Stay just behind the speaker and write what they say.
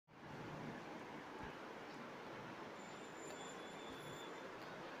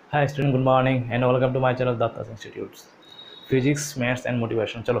Hi student, good morning and welcome to my channel DATTA'S Institutes Physics, Maths and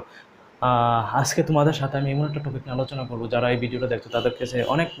Motivation. চলো আজকে তোমাদের সাথে আমি এমন একটা টপিক নিয়ে আলোচনা করবো যারা এই ভিডিওটা দেখছো তাদের কাছে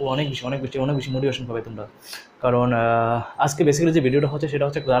অনেক বেশি মোটিভেশন পাবে তোমরা। কারণ আজকে বেসিক্যালি যে ভিডিওটা হচ্ছে সেটা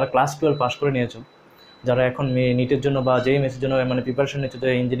হচ্ছে যারা ক্লাস 12 পাস করে নিয়েছো, যারা এখন নিটের জন্য বা যেই মেসের জন্য মানে প্রিপারেশন নিচ্ছে, যে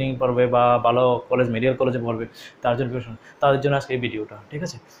ইঞ্জিনিয়ারিং পড়বে বা ভালো কলেজ মেডিকেল কলেজে পড়বে তার জন্য প্রিপারেশন, তাদের জন্য আজকে এই ভিডিওটা, ঠিক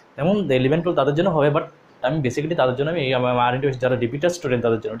আছে? তেমন 11-12 তাদের জন্য হবে, বাট আমি বেসিক্যালি তাদের জন্য আমি আর যারা রিপিটার স্টুডেন্ট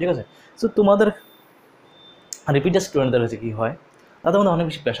তাদের জন্য, ঠিক আছে? সো তোমাদের রিপিটার স্টুডেন্টদের হচ্ছে কী হয়, তাদের মধ্যে অনেক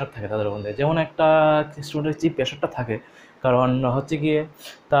বেশি প্রেশার থাকে তাদের মধ্যে। যেমন একটা স্টুডেন্টের যে প্রেশারটা থাকে, কারণ হচ্ছে গিয়ে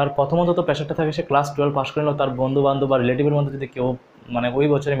তার প্রথমত তো প্রেশারটা থাকে, সে ক্লাস 12 পাস করে নিল, তার বন্ধু বান্ধব বা রিলেটিভের মধ্যে যদি কেউ মানে ওই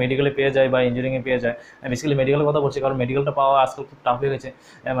বছরে মেডিকেলে পেয়ে যায় বা ইঞ্জিনিয়ারিংয়ে পেয়ে যায়। আমি বেসিক্যালি মেডিকেলের কথা বলছি কারণ মেডিকেলটা পাওয়া আজকাল খুব টাফ হয়ে গেছে,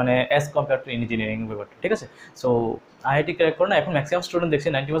 মানে অ্যাজ কম্পেয়ার টু ইঞ্জিনিয়ারিং ব্যাপারটা, ঠিক আছে? সো আইআইটি ক্র্যাক করে না এখন ম্যাক্সিমাম স্টুডেন্ট দেখছি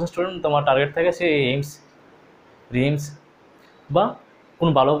 90% স্টুডেন্ট তোমার টার্গেট থাকে সে রিমস বা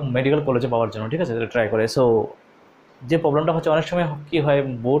কোনো ভালো মেডিকেল কলেজে পাওয়ার জন্য, ঠিক আছে, ট্রাই করে। সো যে প্রবলেমটা হচ্ছে অনেক সময় কী হয়,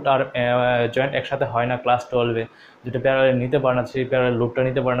 বোর্ড আর জয়েন্ট একসাথে হয় না ক্লাস 12-এ, যেটা প্যারালাল নিতে পারে না, সেই প্যারালাল লোডটা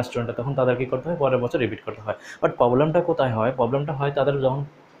নিতে পারে না স্টুডেন্টরা, তখন তাদের কী করতে হয়, পরের বছর রিপিট করতে হয়। বাট প্রবলেমটা কোথায় হয়? প্রবলেমটা হয় তাদের যখন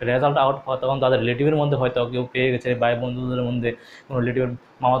রেজাল্ট আউট হয় তখন তাদের রিলেটিভের মধ্যে হয়তো কেউ পেয়ে গেছে, ভাই বন্ধুদের মধ্যে কোনো রিলেটিভের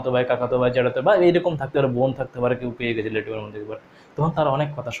মামাতো ভাই, কাকাতো ভাই, জ্যাঠাতো বা এইরকম থাকতে পারে, বোন থাকতে পারে, কেউ পেয়ে গেছে রিলেটিভের মধ্যে। এবার তখন তার অনেক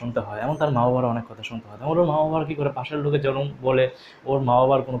কথা শুনতে হয়, এবং তার মা বাবারও অনেক কথা শুনতে হয়। তখন ওর মা বাবার কী করে, পাশের লোকে যেমন বলে, ওর মা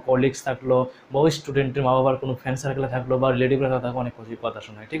বাবার কোনো কলিগস থাকলো বা ওই স্টুডেন্টের মা বাবার কোনো ফ্রেন্ড সার্কেলে থাকলো বা রিলেটিভরা থাকলে অনেক কিছু কথা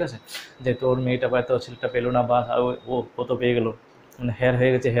শোনায়, ঠিক আছে? যে তোর মেয়েটা হয়তো ছেলেটা পেলো না, বা ও তো পেয়ে গেলো, মানে হেয়ার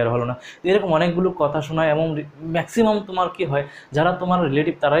হয়ে গেছে, হেয়ার হলো না, এরকম অনেকগুলো কথা শোনায়। এবং ম্যাক্সিমাম তোমার কী হয়, যারা তোমার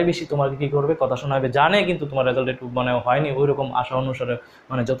রিলেটিভ তারাই বেশি তোমাকে কী করবে, কথা শোনাবে, জানে কিন্তু তোমার রেজাল্ট একটু মানে হয়নি ওই রকম আশা অনুসারে,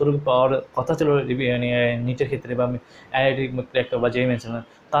 মানে যতটুকু পাওয়ার কথা ছিল নিচের ক্ষেত্রে বা আইআইটি একটা বা যেই মেনশন,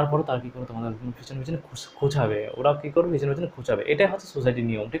 তারপরে তার কী করবে, তোমাদের পিছনে পিছনে খোঁচাবে, ওরা কী করবে, পিছনে পিছনে খোঁচাবে। এটাই হচ্ছে সোসাইটির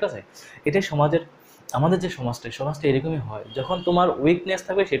নিয়ম, ঠিক আছে? এটাই সমাজের, আমাদের যে সমাজটা এরকমই হয়। যখন তোমার উইকনেস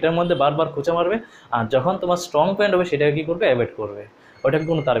থাকবে সেটার মধ্যে বারবার খোঁচা মারবে, আর যখন তোমার স্ট্রং পয়েন্ট হবে সেটাকে কী করবে, অ্যাভয়েড করবে, ওটাকে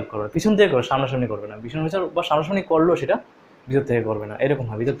কোনো তারিফ করবে, পিছন থেকে করবে, সামনাসামনি করবে না। পিছন পিছন বা সামনাসামনি করলেও সেটা ভিতর থেকে করবে না, এরকম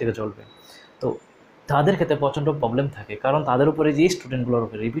হয়, ভিতর থেকে চলবে। তো তাদের ক্ষেত্রে প্রচণ্ড প্রবলেম থাকে, কারণ তাদের উপরে যে স্টুডেন্টগুলোর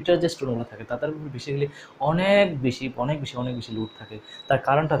উপরে রিপিটার যে স্টুডেন্টগুলো থাকে তাদের উপরে বেসিক্যালি অনেক বেশি লোড থাকে। তার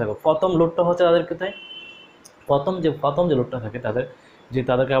কারণটা দেখো, প্রথম লোডটা হচ্ছে তাদের কোথায়, প্রথম যে লোডটা থাকে তাদের, যে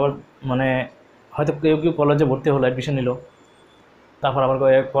তাদেরকে আবার মানে হয়তো কেউ কলেজে ভর্তি হলো, অ্যাডমিশন নিল, তারপর আবার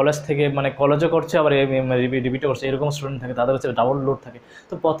কলেজ থেকে মানে কলেজও করছে, আবার রিপিটও করছে, এরকম স্টুডেন্ট থাকে, তাদের হচ্ছে ডাবল লোড থাকে।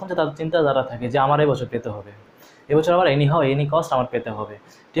 তো প্রথম যে তাদের চিন্তাধারা থাকে যে আমার এবছর পেতে হবে, এবছর আবার এনি কস্ট আমার পেতে হবে,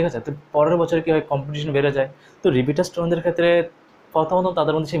 ঠিক আছে? তো পরের বছরে কী হয়, কম্পিটিশন বেড়ে যায়। তো রিপিটার স্টুডেন্টদের ক্ষেত্রে প্রথমত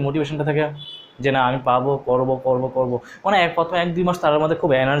তাদের মধ্যে সেই মোটিভেশনটা থাকে যে না আমি পাবো, করবো, মানে প্রথম 1-2 মাস তার মধ্যে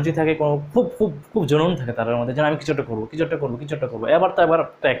খুব এনার্জি থাকে, কোনো খুব খুব খুব জনুন থাকে তার মধ্যে, যেন আমি কিছু একটা করবো, এবার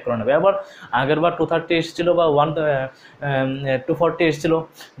ট্র্যাক করে নেবে। এবার আগের বার 230 এসেছিলো বা 240 এসেছিলো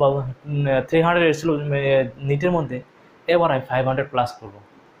বা 300 এসেছিলো নিটের মধ্যে, এবার আমি 500+ করবো।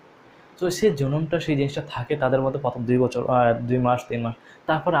 তো সেই জনমটা, সেই জিনিসটা থাকে তাদের মধ্যে প্রথম 2 বছর, 2 মাস 3 মাস।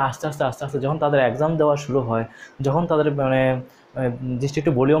 তারপরে আস্তে আস্তে যখন তাদের এক্সাম দেওয়া শুরু হয়, যখন তাদের মানে জিনিসটা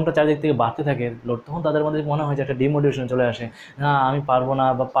একটু ভলিউমটা চারিদিক থেকে বাড়তে থাকে লোড, তখন তাদের মধ্যে মনে হয় যে একটা ডিমোটিভেশন চলে আসে, না আমি পারবো না,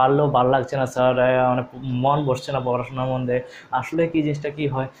 বা পারলেও ভালো লাগছে না স্যার, মানে মন বসছে না পড়াশোনার মধ্যে। আসলে কি জিনিসটা কী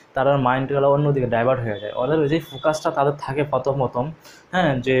হয়, তার মাইন্ডগুলো অন্যদিকে ডাইভার্ট হয়ে যায়, ওদের যে ফোকাসটা তাদের থাকে প্রথম,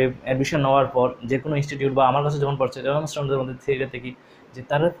 হ্যাঁ, যে অ্যাডমিশন নেওয়ার পর যে কোনো ইনস্টিটিউট বা আমার কাছে যখন পড়ছে যখন স্টুডেন্টদের মধ্যে থেকে কি, যে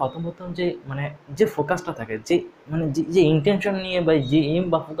তারা প্রথম যে মানে যে ফোকাসটা থাকে, যে মানে যে ইন্টেনশন নিয়ে বা যে এম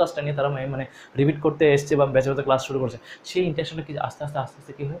বা ফোকাসটা নিয়ে তারা মানে রিপিট করতে এসছে বা ব্যাচেলরদের ক্লাস শুরু করছে, সেই ইন্টেনশনটা কি আস্তে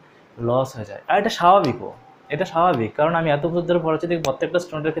আস্তে কী হয়, লস হয়ে যায়। আর এটা স্বাভাবিক, কারণ আমি এত বছর ধরে পড়াচ্ছি দেখি প্রত্যেকটা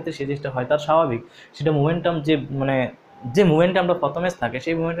স্টুডেন্টের ক্ষেত্রে সেই জিনিসটা হয়, তার স্বাভাবিক। সেটা মোমেন্টাম যে মানে যে মোমেন্টামটা প্রথমে থাকে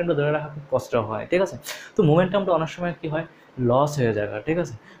সেই মোমেন্টামটা ধরে রাখা খুব কষ্ট হয়, ঠিক আছে? তো মোমেন্টামটা অনেক সময় কী হয়, লস হয়ে যায়, ঠিক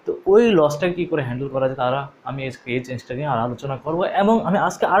আছে? তো ওই লসটাকে কী করে হ্যান্ডেল করা যায়, আমি এই জিনিসটা নিয়ে আলোচনা করবো। এবং আমি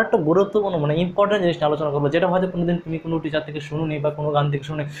আজকে আরেকটা গুরুত্বপূর্ণ মানে ইম্পর্টেন্ট জিনিস নিয়ে আলোচনা করবো, যেটা হয়তো কোনোদিন তুমি কোনো টিচার থেকে শুনুনি বা কোনো গান থেকে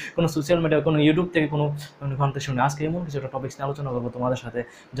শুনে, কোনো সোশ্যাল মিডিয়া, কোনো ইউটিউব থেকে কোনো গান থেকে শুনে। আজকে এমন কিছু একটা টপিক্স নিয়ে আলোচনা করবো তোমাদের সাথে,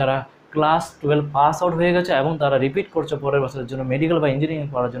 যারা ক্লাস 12 পাস আউট হয়ে গেছে এবং তারা রিপিট করছে পরের বছরের জন্য মেডিকেল বা ইঞ্জিনিয়ারিং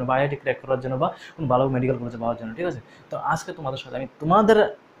করার জন্য বা আইআইটি ক্র্যাক করার জন্য বা কোনো ভালো মেডিকেল কলেজে পাওয়ার জন্য, ঠিক আছে? তো আজকে তোমাদের সাথে আমি তোমাদের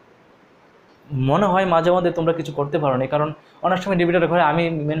মনে হয় মাঝে মধ্যে তোমরা কিছু করতে পারো না, কারণ অনেক সময় ডিবেটার ঘরে আমি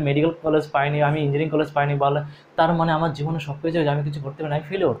মেডিকেল কলেজ পাইনি, আমি ইঞ্জিনিয়ারিং কলেজ পাইনি, বলে তার মানে আমার জীবনে সব পেয়ে যাবে, আমি কিছু করতে পারি না, আমি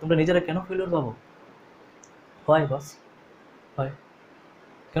ফেলিওর। তোমরা নিজেরা কেন ফেলিওর পাবো? হয় বস, হয়,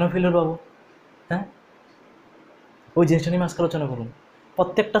 কেন ফেলিওর পাবো? হ্যাঁ, ওই জিনিসটা নিয়ে আজকে আলোচনা করুন।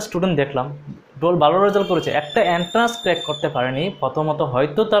 প্রত্যেকটা স্টুডেন্ট দেখলাম ভালো রেজাল্ট করেছে, একটা এন্ট্রান্স ক্র্যাক করতে পারেনি, প্রথমত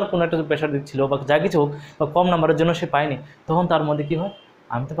হয়তো তার কোনো একটা প্রেশার দিচ্ছিল বা যা কিছু হোক, বা কম নাম্বারের জন্য সে পায়নি, তখন তার মধ্যে কী হয়,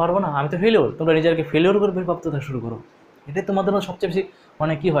 আমি তো পারবো না, আমি তো ফেলিওর। তোমরা নিজেকে ফেলিওর করে ভাবতে শুরু করো। এটাই তোমাদের মধ্যে সবচেয়ে বেশি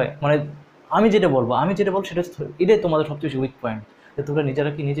মানে কী হয়, মানে আমি যেটা বলবো সেটা এটাই তোমাদের সবচেয়ে বেশি উইক পয়েন্ট, যে তোমরা নিজে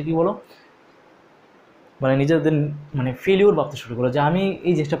কী বলো, মানে নিজেদের মানে ফেলিওর ভাবতে শুরু করো, যে আমি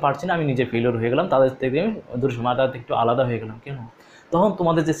এই জিনিসটা পারছি না, আমি নিজে ফেলিওর হয়ে গেলাম, তাদের থেকে আমি দূরে তাদের থেকে একটু আলাদা হয়ে গেলাম। কেন? তখন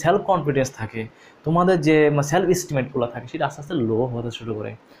তোমাদের যে সেলফ কনফিডেন্স থাকে, তোমাদের যে সেলফ এস্টিমেটগুলো থাকে, সেটা আস্তে আস্তে লো হতে শুরু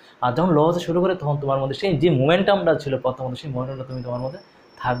করে। আর যখন লো হতে শুরু করে, তখন তোমার মধ্যে সেই যে মোমেন্টামটা ছিল প্রথমত, সেই মোমেন্টামটা তোমার মধ্যে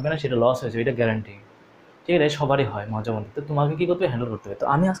থাকবে না, সেটা লস হয়েছে, এটা গ্যারান্টি। ঠিক আছে? সবারই হয় মাঝে মধ্যে। তো তোমাকে কী করতে হবে? হ্যান্ডেল করতে হবে। তো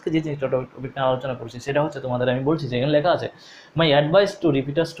আমি আজকে যে জিনিসটা টপিকটা আলোচনা করছি, সেটা হচ্ছে তোমাদের আমি বলছি যে এখানে লেখা আছে, my advice two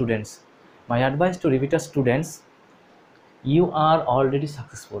repeater students, my advice two repeater students, you R already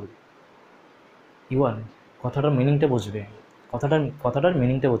successful. You আর, কথাটার মিনিংটা বুঝবে, কথাটার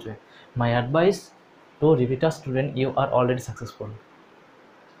মিনিংটা বুঝবে। My advice two repeater student, you R already successful.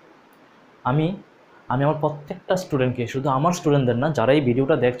 আমি আমার প্রত্যেকটা স্টুডেন্টকে, শুধু আমার স্টুডেন্টদের না, যারা এই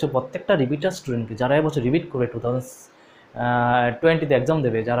ভিডিওটা দেখছো, প্রত্যেকটা রিপিটার স্টুডেন্টকে, যারা এবছর রিপিট করে 2020-তে এক্সাম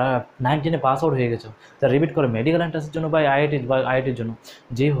দেবে, যারা 19-এ পাস আউট হয়ে গেছো, যারা রিপিট করে মেডিকেল এন্ট্রান্সের জন্য বা আইআইটির জন্য,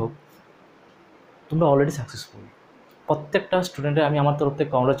 যেই হোক, তোমরা অলরেডি সাকসেসফুল। প্রত্যেকটা স্টুডেন্টে আমি আমার তরফ থেকে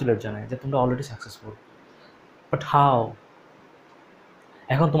কংগ্রাচুলেট জানাই যে তোমরা অলরেডি সাকসেসফুল। But how?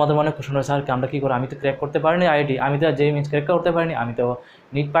 এখন তোমাদের মনে কোশ্চেন হয়, স্যার আমরা কী করে, আমি তো ক্র্যাক করতে পারিনি আইআইটি, আমি তো যেই মিনস ক্র্যাক করতে পারিনি, আমি তো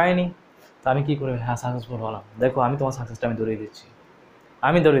নিট পাইনি, তো আমি কী করে হ্যাঁ সাকসেসফুল হলাম? দেখো, আমি তোমার সাকসেসটা আমি ধরিয়ে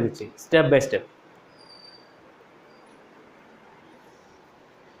দিচ্ছি স্টেপ বাই স্টেপ।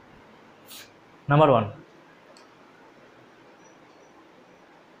 নাম্বার 1,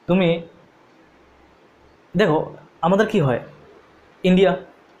 তুমি দেখো আমাদের কি হয়, ইন্ডিয়া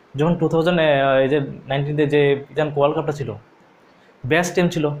যখন 2019-তে যে ওয়ার্ল্ড কাপটা ছিল, বেস্ট টিম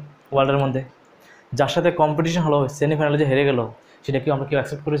ছিল ওয়ার্ল্ডের মধ্যে, যার সাথে কম্পিটিশন হলো, সেমিফাইনালে যে হেরে গেল, সেটা কি আমরা কেউ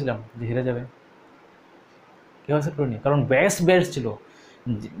অ্যাকসেপ্ট করেছিলাম যে হেরে যাবে? কেউ অ্যাকসেপ্ট করিনি, কারণ বেস্ট ছিল,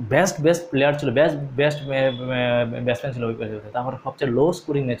 বেস্ট প্লেয়ার ছিল, ব্যাটসম্যান ছিল ওই প্লেয়ারতে। তারপরে সবচেয়ে লো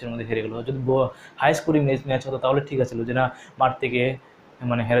স্কোরিং ম্যাচের মধ্যে হেরে গেলো। যদি হাই স্কোরিং ম্যাচ হতো তাহলে ঠিক আছে, যে না মাঠ থেকে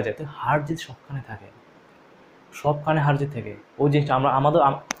মানে হেরে যেত। হার জিত সবখানে হার জিত থাকে। ওই জিনিসটা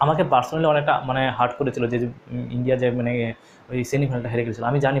আমাকে পার্সোনালি অনেকটা মানে হার্ট করেছিল, যে ইন্ডিয়া যে মানে ওই সেমিফাইনালটা হেরে গেছিলো।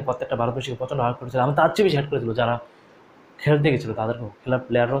 আমি জানি প্রত্যেকটা ভারতবর্ষীকে প্রচণ্ড হার্ট করেছিল, আমি তার চেয়ে বেশি হার্ট করেছিল যারা খেলতে গেছিলো, তাদেরকেও, খেলার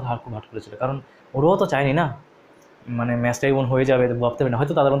প্লেয়াররাও খুব হার্ট করেছিল, কারণ ওরাও তো চায়নি না মানে ম্যাচটা এমন হয়ে যাবে, ভাবতে পারি না।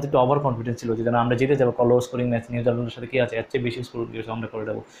 হয়তো তাদের মধ্যে একটু ওভার কনফিডেন্স ছিল, যে আমরা জিতে যাবো, লো স্কোরিং ম্যাচ, নিউজিল্যান্ডের সাথে কী আছে, এর চেয়ে বেশি স্কোর দিয়েছে, আমরা করে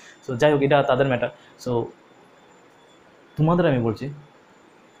দেবো। সো যাই হোক, এটা তাদের ম্যাটার। সো তোমাদের আমি বলছি,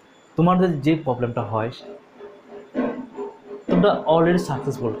 তোমাদের যে প্রবলেমটা হয়, তোমরা অলরেডি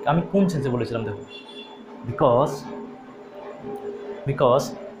সাকসেসফুল। আমি কোন সেন্সে বলেছিলাম দেখো, বিকজ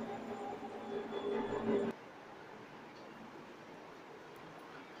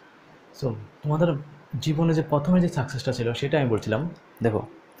সো তোমাদের জীবনে যে প্রথমে যে সাকসেসটা ছিল, সেটা আমি বলছিলাম। দেখো,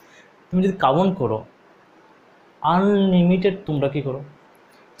 তুমি যদি কাউন্ট করো, আনলিমিটেড তোমরা কী করো,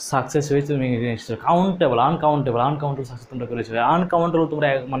 সাকসেস হয়েছে, তুমি আনকাউন্টেবল সাকসেস তোমরা করেছো। আনকাউন্টেবল তোমরা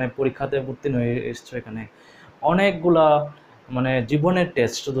মানে পরীক্ষাতে উত্তীর্ণ হয়ে এসছো। এখানে অনেকগুলা মানে জীবনের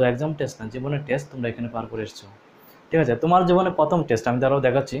টেস্ট, শুধু এক্সাম টেস্ট না, জীবনের টেস্ট তোমরা এখানে পার করে এসছো। ঠিক আছে? তোমার জীবনে প্রথম টেস্ট আমি তারাও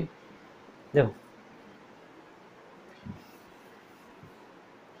দেখাচ্ছি। দেখো,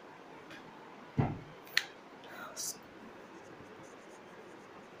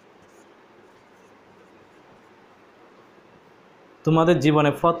 তোমাদের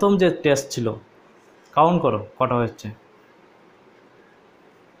জীবনে প্রথম যে টেস্ট ছিল, কাউন্ট করো কটা হচ্ছে।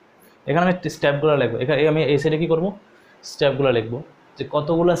 এখানে আমি স্টেপগুলো লিখবো, এখানে আমি এই সাইডে কী করবো, স্টেপগুলো লিখবো, যে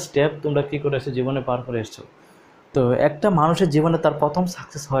কতগুলো স্টেপ তোমরা কী করে এসছো, জীবনে পার করে এসছো। তো একটা মানুষের জীবনে তার প্রথম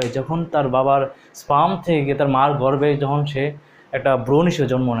সাকসেস হয় যখন তার বাবার স্পার্ম থেকে তার মার গর্ভে যখন সে একটা ভ্রূণ হিসেবে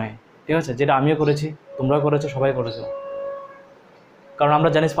জন্ম নেয়। ঠিক আছে? যেটা আমিও করেছি, তোমরাও করেছো, সবাই করেছো। কারণ আমরা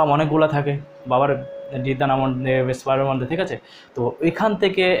জানি স্পার্ম অনেকগুলো থাকে বাবার ডিদার মধ্যে, স্পার্মের মধ্যে। ঠিক আছে? তো ওইখান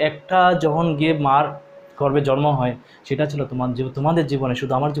থেকে একটা যখন গিয়ে মার গর্ভে জন্ম হয়, সেটা ছিল তোমাদের জীবনে,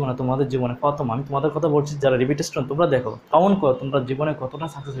 শুধু আমার জীবনে, তোমাদের জীবনে প্রথম। আমি তোমাদের কথা বলছি যারা রিপিটেড স্টুডেন্ট, তোমরা দেখো, কাউন্ট করো তোমরা জীবনে কতটা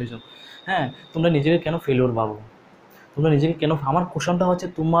সাকসেস হয়েছো। হ্যাঁ, তোমরা নিজেকে কেন ফেলিওর ভাবো, তোমরা নিজেকে কেন, আমার কোশ্চনটা হচ্ছে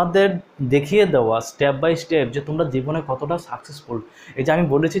তোমাদের দেখিয়ে দেওয়া স্টেপ বাই স্টেপ যে তোমরা জীবনে কতটা সাকসেসফুল। এই যে আমি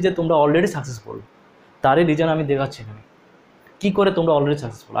বলেছি যে তোমরা অলরেডি সাকসেসফুল, তারই রিজন আমি দেখাচ্ছি এখানে। কী করে তোমরা অলরেডি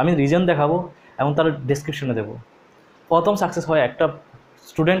সাকসেসফুল আমি রিজন দেখাবো এবং তার ডেসক্রিপশনে দেবো। প্রথম সাকসেস হয় একটা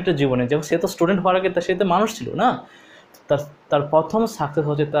স্টুডেন্টের জীবনে, যেমন সে তো স্টুডেন্ট হওয়ার আগে সে তো মানুষ ছিল না, তার প্রথম সাকসেস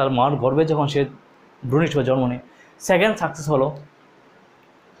হচ্ছে তার মার গর্ভে যখন সে ভ্রূণ হিসেবে জন্ম নেয়। সেকেন্ড সাকসেস হলো,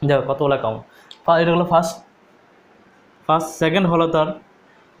 দেখো কতগুলো কাউন্ট, এটা হলো ফার্স্ট। সেকেন্ড হলো তার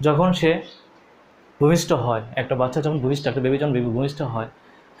যখন সে ভূমিষ্ঠ হয়, একটা বাচ্চা যখন ভূমিষ্ঠ, একটা বেবি যখন ভূমিষ্ঠ হয়।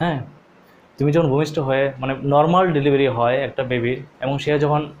 হ্যাঁ, তুমি যখন ভূমিষ্ঠ হয়ে মানে নর্মাল ডেলিভারি হয় একটা বেবির, এবং সে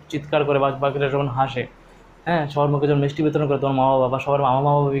যখন চিৎকার করে বা বাকিরা যখন হাসে, হ্যাঁ, সবার মুখে যখন মিষ্টি বিতরণ করে তোমার মা বাবা বা সবার মা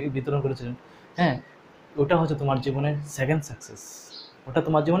বাবা বিতরণ করেছিলেন, হ্যাঁ, ওটা হচ্ছে তোমার জীবনের সেকেন্ড সাকসেস। ওটা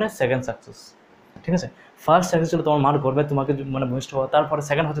তোমার জীবনের সেকেন্ড সাকসেস, ঠিক আছে। ফার্স্ট সাকসেস ছিল তোমার মার গর্বে তোমাকে মানে ভূমিষ্ঠ হওয়া, তারপরে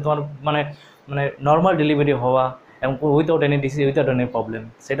সেকেন্ড হচ্ছে তোমার মানে মানে নর্মাল ডেলিভারি হওয়া এবং without any ডিসিজ, without any problem,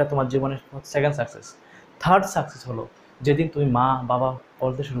 সেটা তোমার জীবনের সেকেন্ড সাকসেস। থার্ড সাকসেস হলো যেদিন তুমি মা বাবা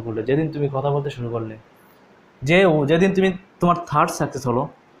বলতে শুরু করলে, যেদিন তুমি কথা বলতে শুরু করলে, যেদিন তুমি তোমার থার্ড সাকসেস হলো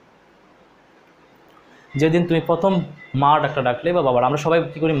যেদিন তুমি প্রথম মা ডাকটা ডাকলে বা বাবার, আমরা সবাই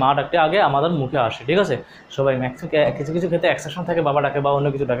কী করি, মা ডাকতে আগে আমাদের মুখে আসে, ঠিক আছে। সবাই ম্যাক্সিমাম কিছু কিছু ক্ষেত্রে এক্সেপশন থাকে, বাবা ডাকে বা অন্য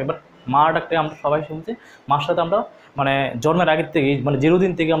কিছু ডাকে, বাট মা ডাকতে আমরা সবাই শুনছি। মার সাথে আমরা মানে জন্মের আগের থেকেই, মানে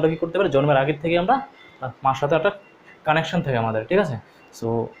চিরদিন থেকে আমরা কী করতে পারি, জন্মের আগের থেকেই আমরা মার সাথে একটা কানেকশন থাকে আমাদের, ঠিক আছে। সো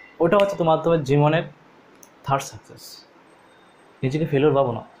ওটা হচ্ছে তোমার জীবনের থার্ড সাকসেস। নিজেকে ফেলিওর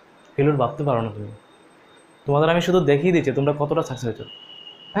ভাবো না, ফেলিওর ভাবতে পারো না তুমি, তোমাদের আমি শুধু দেখিয়ে দিচ্ছি তোমরা কতটা সাকসেস হয়েছো।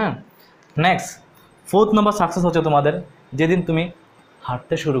 হ্যাঁ, নেক্সট ফোর্থ নাম্বার সাকসেস হচ্ছে তোমাদের যেদিন তুমি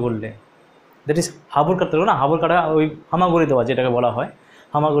হাঁটতে শুরু করলে, দ্যাট ইজ হাবুর কাটতে না, হাবুর কাটা ওই হামাগুড়ি দেওয়া যেটাকে বলা হয়,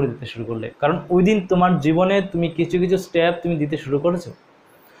 হামাগুড়ি দিতে শুরু করলে। কারণ ওই দিন তোমার জীবনে তুমি কিছু কিছু স্টেপ তুমি দিতে শুরু করেছো,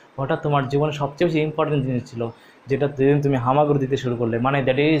 ওটা তোমার জীবনে সবচেয়ে বেশি ইম্পর্টেন্ট জিনিস ছিল, যেটা যেদিন তুমি হামাগুড়ি দিতে শুরু করলে, মানে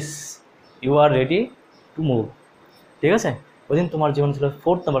that is you R ready to move, ঠিক আছে। ওই দিন তোমার জীবন ছিল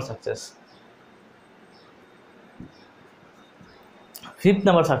fourth number success. Fifth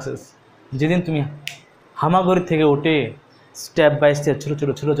number success যেদিন তুমি হামাগুড়ি থেকে উঠে স্টেপ বাই স্টেপ ছোটো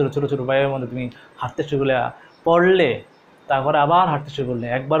ছোটো ছোটো ছোটো ছোটো ছোটো পায়ের মধ্যে তুমি হাঁটতে শুরু করলে, পড়লে, তারপরে আবার হাঁটতে শুরু করলে।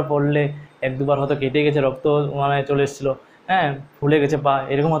 একবার পড়লে, এক দুবার হয়তো কেটে গেছে, রক্ত মানে চলে এসেছিলো, হ্যাঁ, ফুলে গেছে পা,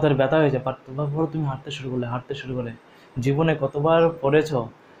 এরকম হয়তো ব্যথা হয়েছে, বাট তারপর তুমি হাঁটতে শুরু করলে, হাঁটতে শুরু করলে। জীবনে কতবার পড়েছো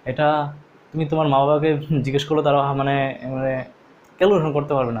এটা তুমি তোমার মা বাবাকে জিজ্ঞেস করলে তারা মানে মানে ক্যালকুলেশন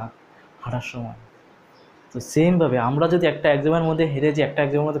করতে পারবে না হাঁটার সময়। তো সেমভাবে আমরা যদি একটা এক্সামের মধ্যে হেরে যাই, একটা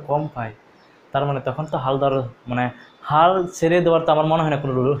এক্সামের মধ্যে কম পাই, তার মানে তখন তো মানে হাল ছেড়ে দেওয়ার তো আমার মনে হয় না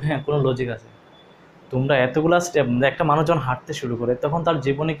কোনো লজিক আছে। তোমরা এতগুলা স্টেপ, একটা মানুষ যখন হাঁটতে শুরু করে তখন তার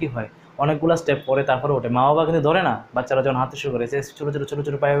জীবনে কি হয়, অনেকগুলো স্টেপ পরে তারপরে ওঠে। মা বাবা কিন্তু ধরে না, বাচ্চারা যখন হাঁটতে শুরু করে সে ছোটো ছোটো ছোটো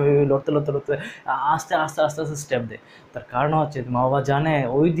ছোটো পায়ে লড়তে লড়তে লড়তে আস্তে আস্তে আস্তে আস্তে স্টেপ দেয়। তার কারণ হচ্ছে মা বাবা জানে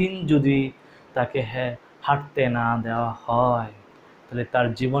ওই দিন যদি তাকে হাঁটতে না দেওয়া হয় তাহলে তার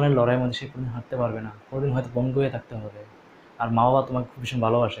জীবনের লড়াইয়ের মধ্যে সে কোনোদিন হাঁটতে পারবে না, কোনোদিন হয়তো বঙ্গ হয়ে থাকতে হবে। আর মা বাবা তোমাকে খুব ভীষণ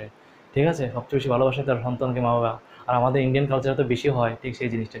ভালোবাসে, ঠিক আছে, সবচেয়ে বেশি ভালোবাসে তার সন্তানকে মা বাবা। আর আমাদের ইন্ডিয়ান কালচারে তো বেশি হয় ঠিক সেই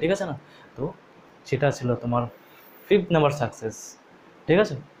জিনিসটা, ঠিক আছে না। তো সেটা ছিল তোমার ফিফথ নাম্বার সাকসেস, ঠিক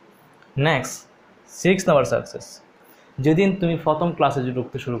আছে। নেক্সট সিক্স নাম্বার সাকসেস যেদিন তুমি প্রথম ক্লাসে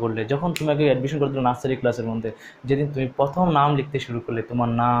ঢুকতে শুরু করলে, যখন তোমাকে অ্যাডমিশন করে দিল নার্সারি ক্লাসের মধ্যে, যেদিন তুমি প্রথম নাম লিখতে শুরু করলে, তোমার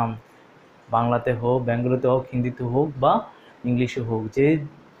নাম বাংলাতে হোক, বেঙ্গলিতে হোক, হিন্দিতে হোক বা ইংলিশে হোক, যে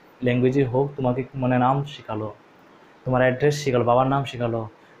ল্যাঙ্গুয়েজে হোক, তোমাকে মানে নাম শেখালো, তোমার অ্যাড্রেস শেখালো, বাবার নাম শেখালো,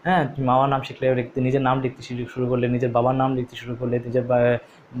 হ্যাঁ, তুমি বাবার নাম শিখলে, নিজের নাম লিখতে শুরু করলে, নিজের বাবার নাম লিখতে শুরু করলে, নিজের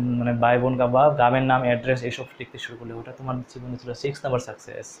মানে ভাই বোন বা গ্রামের নাম, অ্যাড্রেস এসব লিখতে শুরু করলে, ওটা তোমার জীবনে ছিল six number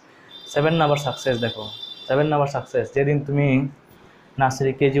success. Seven number success দেখো, সেভেন নাম্বার সাকসেস যেদিন তুমি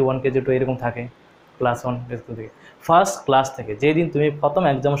নার্সারি কেজি 1 কেজি 2 এরকম থাকে, ক্লাস 1 থেকে ফার্স্ট ক্লাস থেকে যেদিন তুমি প্রথম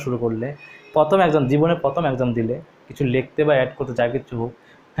এক্সাম শুরু করলে, প্রথম এক্সাম, জীবনে প্রথম এক্সাম দিলে, কিছু লিখতে বা অ্যাড করতে যা কিছু হোক,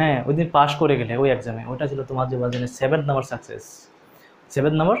 হ্যাঁ, ওই দিন পাস করে গেলে ওই এক্সামে, ওটা ছিল তোমার জীবনের seventh number success.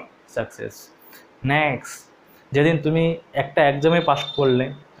 Seventh number success. Next যেদিন তুমি একটা এক্সামে পাস করলে,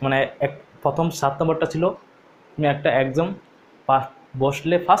 মানে প্রথম 7 নম্বরটা ছিল তুমি একটা এক্সাম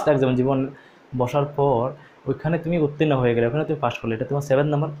বসলে, ফার্স্ট এক্সাম জীবন বসার পর ওইখানে তুমি উত্তীর্ণ হয়ে গেলে, ওখানে তুমি পাস করলে, এটা তোমার 7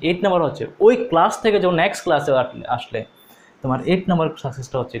 নাম্বার। 8 নাম্বার হচ্ছে ওই ক্লাস থেকে যখন নেক্সট ক্লাসে আসলে তোমার 8 নাম্বার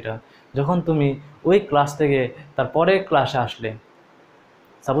সাকসেসটা হচ্ছে এটা, যখন তুমি ওই ক্লাস থেকে তারপরে ক্লাসে আসলে,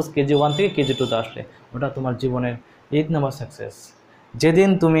 সাপোজ কেজি 1 থেকে কেজি 2তে আসলে, ওটা তোমার জীবনের 8 নাম্বার সাকসেস। যেদিন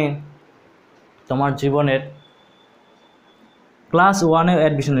তুমি তোমার জীবনের ক্লাস 1-এ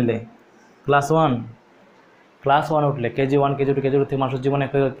অ্যাডমিশন নিলে, ক্লাস 1 উঠলে, কেজি 1 কেজি 2 কেজি 2 থেকে মানুষের জীবনে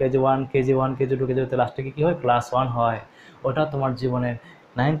কেজি 1 কেজি 1 কেজি 2 কেজি 2 লাস্টে কী হয়, ক্লাস 1 হয়, ওটা তোমার জীবনের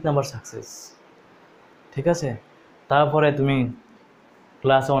 9th নাম্বার সাকসেস, ঠিক আছে। তারপরে তুমি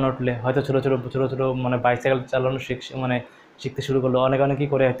ক্লাস 1 উঠলে হয়তো ছোটো ছোটো মানে বাইসাইকেল চালানো শিখতে শুরু করলো, অনেকেই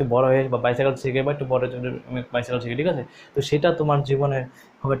করে একটু বড় হয়ে বা বাইসাইকেল শিখে বা একটু বড় বাইসাইকেল শিখে, ঠিক আছে। তো সেটা তোমার জীবনে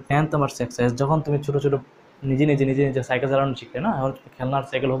হবে 10th নাম্বার সাকসেস, যখন তুমি ছোটো নিজে সাইকেল চালানো শিখলে, না এখন খেলনার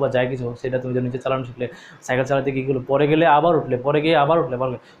সাইকেল হোক বা যাই কিছু হোক, সেটা তুমি নিজে চালানো শিখলে, সাইকেল চালাতে কী গেলো, পরে গেলে আবার উঠলে, পরে গিয়ে আবার উঠলে,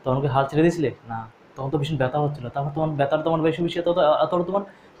 তখন কি হাল ছেড়ে দিয়েছিলে না, তখন তো ভীষণ ব্যথা হচ্ছিলো, তারপর তোমার ব্যথাটা তোমার বেশি বেশি এত তোমার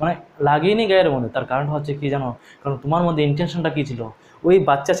মানে লাগেনি গায়ের মধ্যে। তার কারণটা হচ্ছে কি জানো? কারণ তোমার মধ্যে ইন্টেনশনটা কী ছিল? ওই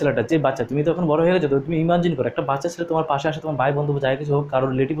বাচ্চা ছেলেটা, যে বাচ্চা, তুমি তো এখন বড় হয়ে গেছো, তো তুমি ইমাজিন করো একটা বাচ্চা ছেলে তোমার পাশে আসে, তোমার ভাই বন্ধু যাই কিছু হোক, কারোর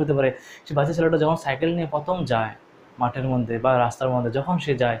রিলেটিভ হতে পারে, সে বাচ্চা ছেলেটা যখন সাইকেল নিয়ে প্রথম যায় মাঠের মধ্যে বা রাস্তার মধ্যে যখন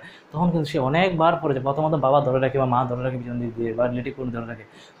সে যায়, তখন কিন্তু সে অনেকবার পড়ে যায়। প্রথমত বাবা ধরে রাখে বা মা ধরে রাখে পিছন দিক দিয়ে, বা রিলেটিভ কোনো ধরে রাখে,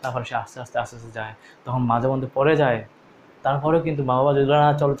 তারপরে সে আস্তে আস্তে আস্তে আস্তে যায়, তখন মাঝে মধ্যে পড়ে যায়। তারপরেও কিন্তু মা বাবা যদি না,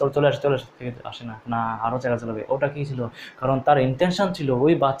 চলো চলো চলে আসে, চলে আসে, থেকে আসে না, না আরও জায়গা চালাবে। ওটা কী ছিল? কারণ তার ইন্টেনশন ছিল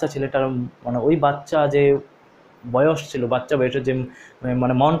ওই বাচ্চা ছেলেটার, মানে ওই বাচ্চা যে বয়স ছিল, বাচ্চা বয়সের যে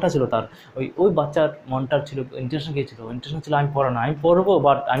মানে মনটা ছিল তার, ওই ওই বাচ্চার মনটার ছিল ইন্টেনশন। কী ছিল? ইন্টেনশন ছিল আমি পড়া না, আমি পড়বো,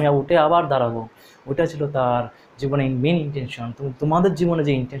 বাট আমি উঠে আবার দাঁড়াবো। ওটা ছিল তার জীবনে মেন ইন্টেনশন। তোমাদের জীবনে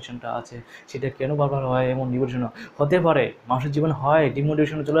যে ইন্টেনশনটা আছে, সেটা কেন বারবার হয় এমন ডিমোটিভেশন হতে পারে? মানুষের জীবনে হয়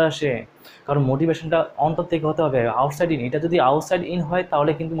ডিমোটিভেশনে চলে আসে, কারণ মোটিভেশনটা অন্তর থেকে হতে হবে, আউটসাইড ইন। এটা যদি আউটসাইড ইন হয়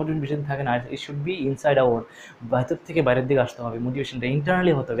তাহলে কিন্তু মোটিভেশন বেশি দিন থাকে না। It should be inside out, ভেতর থেকে বাইরের দিকে আসতে হবে। মোটিভেশনটা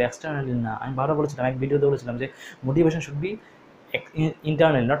ইন্টারনালি হতে হবে, এক্সটার্নালি না। আমি বারবার বলেছিলাম, এক ভিডিওতে বলেছিলাম যে motivation should be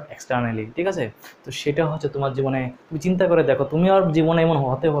internally, not externally, ঠিক আছে? তো সেটা হচ্ছে তোমার জীবনে, তুমি চিন্তা করে দেখো, তুমি আর জীবনে এমন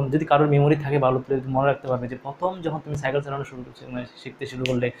হতে হবে, যদি কারোর মেমোরি থাকে ভালো, তুমি মনে রাখতে পারবে যে প্রথম যখন তুমি সাইকেল চালানো শুরু করছো, মানে শিখতে শুরু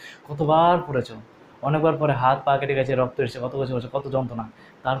করলে, কতবার পড়েছো, অনেকবার পরে হাত পা কেটে গেছে, রক্ত এসেছে, কত কিছু হচ্ছে, কত যন্ত্রণা,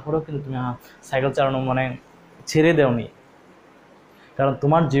 তারপরেও কিন্তু তুমি সাইকেল চালানো মানে ছেড়ে দেওনি। কারণ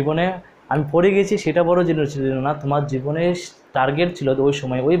তোমার জীবনে, আমি পড়ে গেছি সেটা বড় জিনিস ছিল না, তোমার জীবনে টার্গেট ছিল ওই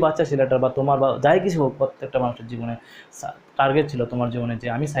সময় ওই বাচ্চা ছেলেটার, বা তোমার, বা যাই কিছু হোক, প্রত্যেকটা মানুষের জীবনে টার্গেট ছিল তোমার জীবনে যে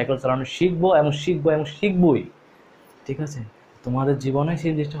আমি সাইকেল চালানো শিখবো এবং শিখবো এবং শিখবই, ঠিক আছে? তোমাদের জীবনে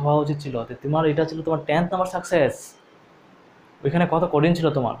সেই জিনিসটা হওয়া উচিত ছিল। তোমার এটা ছিল তোমার 10th নাম্বার সাকসেস। ওইখানে কত কঠিন ছিল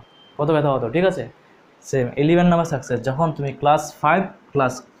তোমার, কত ব্যথা হতো, ঠিক আছে? সেম 11 নাম্বার সাকসেস, যখন তুমি ক্লাস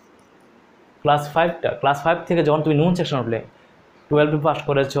 5 থেকে যখন তুমি নুন সেকশন উঠলে, 12 পাস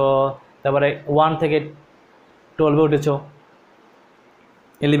করেছো, তারপরে 1 থেকে 12 উঠেছো,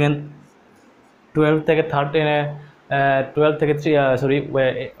 11, 12 থেকে 13, 12 থেকে 3,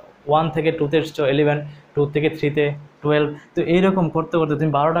 1 থেকে 2তে এসছো, 11, 2 থেকে 3তে 12। তো এইরকম করতে করতে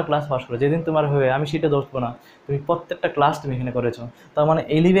তুমি 12টা ক্লাস পাস করো। যেদিন তোমার হয়ে, আমি সেটা ধরবো না, তুমি প্রত্যেকটা ক্লাস তুমি এখানে করেছো। তার মানে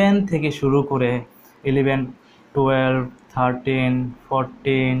 11 থেকে শুরু করে 11, 12, 13,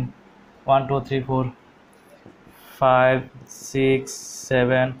 14, 1 2 3 4 5 6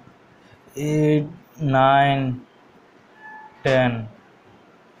 7 8 9 10,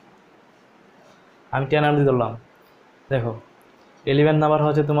 আমি 10 অবধি ধরলাম। দেখো 11 নাম্বার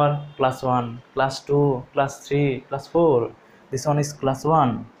হচ্ছে তোমার class 1, class 2, class 3, class 4, this one is class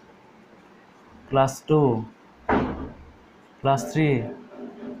 1, class 2, class 3,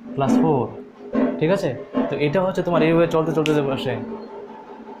 class 4, ঠিক আছে? তো এটা হচ্ছে তোমার এইভাবে চলতে চলতে বসে।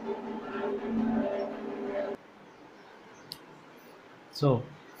 সো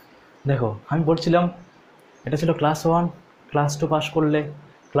দেখো, আমি বলছিলাম এটা ছিল ক্লাস 1, ক্লাস 2 পাস করলে,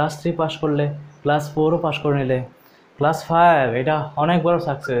 ক্লাস 3 পাস করলে, ক্লাস 4ও পাস করে নিলে, ক্লাস 5 এটা অনেক বড়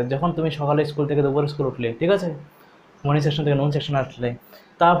সাকসেস, যখন তুমি সকালে স্কুল থেকে দুপুরে স্কুল উঠলে, ঠিক আছে? মর্নিং সেকশন থেকে নুন সেকশন আসলে।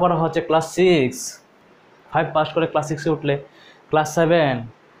 তারপরে হচ্ছে ক্লাস 6, 5 পাস করে ক্লাস 6-এ উঠলে, ক্লাস 7,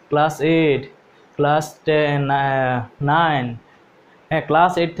 ক্লাস 8, ক্লাস 10, 9, হ্যাঁ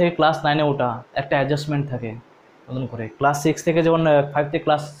ক্লাস 8 থেকে ক্লাস 9-এ ওঠা একটা অ্যাডজাস্টমেন্ট থাকে নতুন করে। ক্লাস 6 থেকে যখন 5 থেকে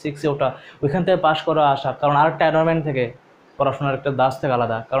ক্লাস 6-এ ওঠা, ওইখান থেকে পাস করা আসা, কারণ আরেকটা এনভায়রনমেন্ট থেকে পড়াশোনার একটা দাস থেকে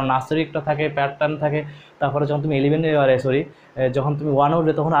আলাদা, কারণ নার্সারি একটা থাকে, প্যাটার্ন থাকে। তারপরে যখন তুমি 11 যখন তুমি 1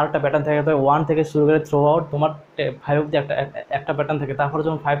 উঠবে, তখন আরেকটা প্যাটার্ন থাকে। তো 1 থেকে শুরু করে থ্রু আউট তোমার 5 অব্দি একটা প্যাটার্ন থাকে। তারপরে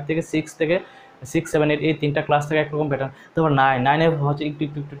যখন 5 থেকে 6, 7, 8 এই 3টা ক্লাস থেকে একরকম প্যাটার্ন। তারপর 9 হচ্ছে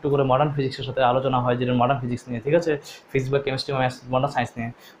একটু করে মডার্ন ফিজিক্সের সাথে আলোচনা হয়, যেটা মডার্ন ফিজিক্স নিয়ে, ঠিক আছে? ফিজিক্স বা কেমিস্ট্রি, ম্যাথস, মডার্ন সায়েন্স নিয়ে।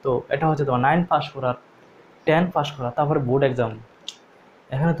 তো এটা হচ্ছে তোমার 9 পাস করার, 10 পাস করা, তারপরে বোর্ড এক্সাম।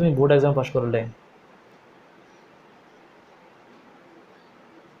 এখানে তুমি বোর্ড এক্সাম পাস করলে,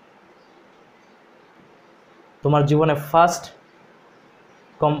 তোমার জীবনে ফার্স্ট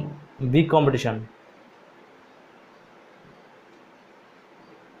বিগ কম্পিটিশন,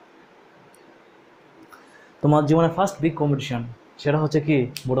 তোমার জীবনে ফার্স্ট বিগ কম্পিটিশন, সেটা হচ্ছে কি?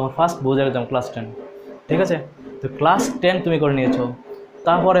 তোমার ফার্স্ট বোর্ড এক্সাম ক্লাস 10, ঠিক আছে? তো ক্লাস 10 তুমি করে নিয়েছো।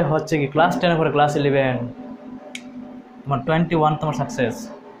 তারপরে হচ্ছে কি ক্লাস 10-এর পরে ক্লাস 11, তোমার 21 তোমার সাকসেস,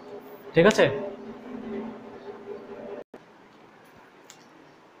 ঠিক আছে?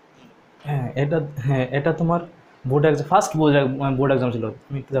 এটা তোমার board exam, first board exam ছিল।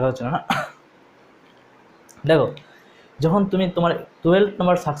 তুমি দেখা যাচ্ছে না? দেখো, যখন তুমি তোমার 12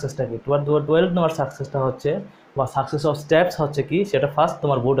 নম্বর সাকসেসটা কি, তোমার 12 নম্বর সাকসেসটা হচ্ছে, বা সাকসেস অফ স্টেপস হচ্ছে কি, সেটা ফার্স্ট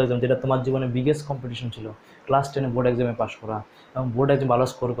তোমার বোর্ড এক্সাম, যেটা তোমার জীবনে বিগেস্ট কম্পিটিশন ছিল। ক্লাস 10-এ বোর্ড এক্সামে পাস করা এবং বোর্ড এক্সাম ভালো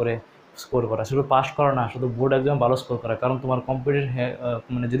স্কোর করে স্কোর করা, শুধু পাস করা না, শুধু বোর্ড এক্সাম ভালো স্কোর করা। কারণ তোমার কম্পিটিশন,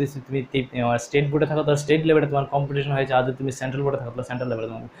 মানে যদি তুমি স্টেট বোর্ডে থাকো তাহলে স্টেট লেভেলে তোমার কম্পিটিশন হয়েছে, আর যদি তুমি সেন্ট্রাল বোর্ডে থাকো তাহলে সেন্ট্রাল লেভেলে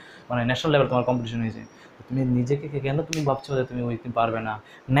তোমার মানে ন্যাশনাল লেভেলে তোমার কম্পিটিশন হয়েছে। তুমি নিজেকে কেন তুমি ভাবছো যে তুমি ওই তুমি পারবে না?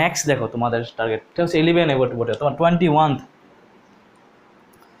 নেক্সট দেখো তোমাদের টার্গেট হচ্ছে 11 বোর্ডে, তোমার 21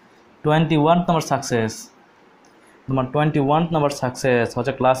 নম্বর সাকসেস, তোমার 21 নম্বর সাকসেস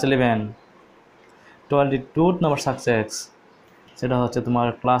হচ্ছে ক্লাস 11। 22 নম্বর সাকসেস সেটা হচ্ছে তোমার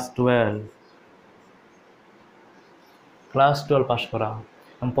ক্লাস 12 পাস করা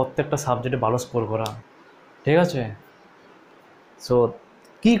এবং প্রত্যেকটা সাবজেক্টে ভালো স্কোর করা। ঠিক আছে? সো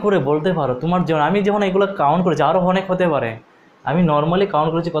কী করে বলতে পারো তোমার যেমন, আমি যেমন এগুলো কাউন্ট করেছি, আরও অনেক হতে পারে। আমি নর্মালি কাউন্ট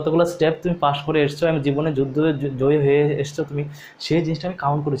করেছি কতগুলো স্টেপ তুমি পাস করে এসছো, আমি জীবনে যুদ্ধে জয়ী হয়ে এসছো তুমি, সেই জিনিসটা আমি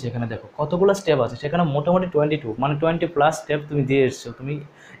কাউন্ট করেছি। এখানে দেখো কতগুলো স্টেপ আছে, সেখানে মোটামুটি 22 মানে 20+ স্টেপ তুমি দিয়ে এসছো। তুমি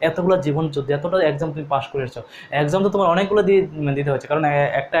এতগুলো জীবন যুদ্ধ, এতটা এক্সাম তুমি পাস করে এসছো। এক্সাম তো তোমার অনেকগুলো দিতে হচ্ছে, কারণ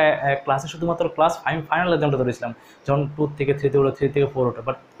একটা ক্লাসে শুধুমাত্র ক্লাস ফাইনাল এক্সামটা ধরেছিলাম, যখন 2 থেকে 3 ওঠো, 3 থেকে 4 ওঠো।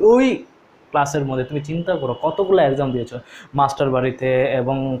 বাট ওই ক্লাসের মধ্যে তুমি চিন্তা করো কতগুলো এক্সাম দিয়েছো মাস্টার বাড়িতে,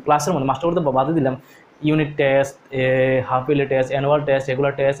 এবং ক্লাসের মধ্যে মাস্টার বাড়িতে বাদে দিলাম, unit test, half yearly test, annual test,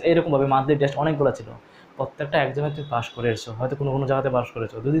 regular test, এরকমভাবে মান্থলি টেস্ট অনেকগুলো ছিল। প্রত্যেকটা এক্সামে তুমি পাস করে এসছো, হয়তো কোনো কোনো জায়গাতে পাস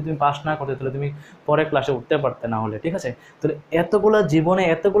করেছো। যদি তুমি পাস না করতে তাহলে তুমি পরে ক্লাসে উঠতে পারতে না হলে। ঠিক আছে? তাহলে এতগুলো জীবনে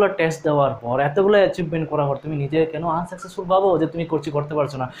এতগুলো টেস্ট দেওয়ার পর, এতগুলো অ্যাচিভমেন্ট করার পর তুমি নিজে কেন আনসাকসেসফুল ভাবো যে তুমি করতে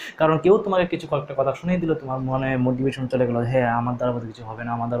পারছো না? কারণ কেউ তোমাকে কিছু কয়েকটা কথা শুনিয়ে দিল, তোমার মনে মোটিভেশন চলে গেলো, হ্যাঁ আমার দ্বারা বোধ কিছু হবে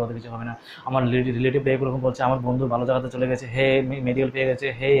না, আমার দ্বারা বোধ কিছু হবে না। আমার রিলেটিভ এরকম বলছে, আমার বন্ধু ভালো জায়গাতে চলে গেছে, হে মেডিকেল পেয়ে গেছে,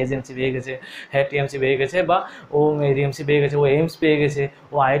 হে এজেন্সি পেয়ে গেছে, হ্যাঁ টিএমসি পেয়ে গেছে, বা ও রিএমসি পেয়ে গেছে, ও এইমস পেয়ে গেছে,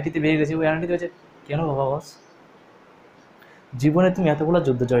 ও আইআইটিতে পেয়ে গেছে, ও এনআইটিতে পেয়েছে। কেন বাবা বস? জীবনে তুমি এতগুলো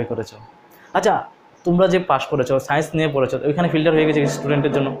যুদ্ধ জয় করেছো। আচ্ছা, তোমরা যে পাস করেছো, সায়েন্স নিয়ে পড়েছো, ওইখানে ফিল্টার হয়ে গেছে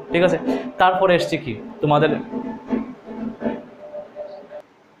স্টুডেন্টের জন্য। ঠিক আছে? তারপরে এসছে কি তোমাদের,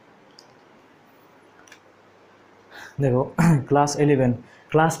 দেখো ক্লাস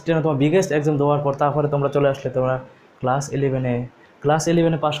 10 তোমার বিগেস্ট এক্সাম দেওয়ার পর তারপরে তোমরা চলে আসলে তোমরা ক্লাস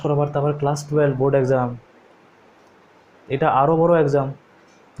 11 পাস করার পর তারপরে ক্লাস 12 বোর্ড এক্সাম। এটা আরও বড় এক্সাম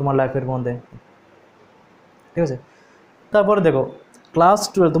তোমার লাইফের মধ্যে। ঠিক আছে? তারপরে দেখো ক্লাস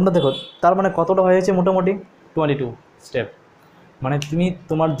 12 তোমরা দেখো, তার মানে কতটা হয়েছে, মোটামুটি 22 স্টেপ। মানে তুমি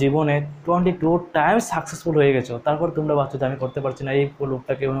তোমার জীবনে 22 টাইমস সাকসেসফুল হয়ে গেছো। তারপর তোমরা ভাবছো যে আমি করতে পারছি না, এই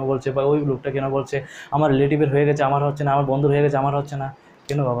লোকটা কেন বলছে, বা ওই লোকটা কেন বলছে, আমার রিলেটিভের হয়ে গেছে আমার হচ্ছে না, আমার বন্ধুর হয়ে গেছে আমার হচ্ছে না।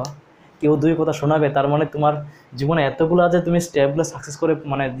 কেন বাবা? কেউ দুই কথা শোনাবে, তার মানে তোমার জীবনে এতগুলো যে তুমি স্টেপগুলো সাকসেস করে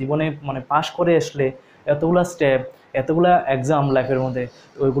মানে জীবনে মানে পাস করে আসলে, এতগুলো স্টেপ, এতগুলো এক্সাম লাইফের মধ্যে,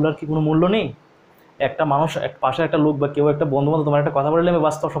 ওইগুলোর কি কোনো মূল্য নেই? একটা মানুষ, পাশে একটা লোক বা কেউ একটা বন্ধু বান্ধব তোমার একটা কথা বললে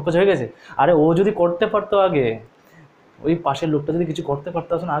বাস্তব সব কিছু হয়ে গেছে। আরে ও যদি করতে পারতো আগে, ওই পাশের লোকটা যদি কিছু করতে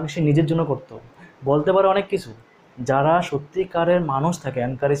পারতো না আগে, সে নিজের জন্য করতো। বলতে পারে অনেক কিছু। যারা সত্যিকারের মানুষ থাকে,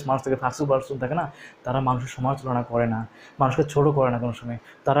 এনকারেজ মানুষ থাকে, সাকসেসফুল পারসন থাকে না, তারা মানুষের সমালোচনা করে না, মানুষকে ছোটো করে না কোনো সময়।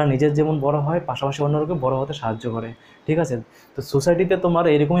 তারা নিজের যেমন বড় হয়, পাশাপাশি অন্যকে বড় হতে সাহায্য করে। ঠিক আছে? তো সোসাইটিতে তোমার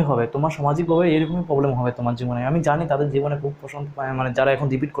এরকমই হবে, তোমার সামাজিকভাবে এরকমই প্রবলেম হবে তোমার জীবনে। আমি জানি তাদের জীবনে খুব পছন্দ পায়, মানে যারা এখন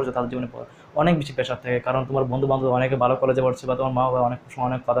রিপিট করছে তাদের জীবনে অনেক বেশি প্রেশার থাকে, কারণ তোমার বন্ধু বান্ধব অনেকে ভালো কলেজে পড়ছে, বা তোমার মা বাবা অনেক সময়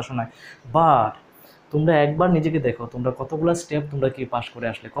অনেক কথা শোনায়। বাট তোমরা একবার নিজেকে দেখো, তোমরা কতগুলো স্টেপ তোমরা কি পাস করে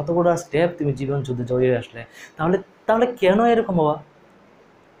আসলে, কতগুলো স্টেপ তুমি জীবন যুদ্ধে জড়িয়ে আসলে। তাহলে তাহলে কেন এরকম হওয়া,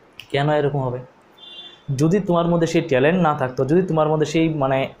 কেন এরকম হবে? যদি তোমার মধ্যে সেই ট্যালেন্ট না থাকতো, যদি তোমার মধ্যে সেই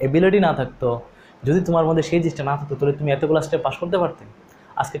মানে এবিলিটি না থাকতো, যদি তোমার মধ্যে সেই জিনিসটা না থাকতো, তাহলে তুমি এতগুলো স্টেপ পাস করতে পারতে?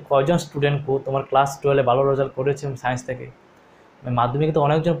 আজকে কয়জন স্টুডেন্টকে তোমার ক্লাস 12 ভালো রেজাল্ট করেছে সায়েন্স থেকে? মাধ্যমিকে তো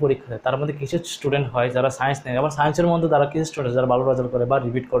অনেকজন পরীক্ষা দেয়, তার মধ্যে কিছু স্টুডেন্ট হয় যারা সায়েন্স নেয়, আবার সায়েন্সের মধ্যে তারা কিছু স্টুডেন্ট যারা ভালো রেজাল্ট করে বা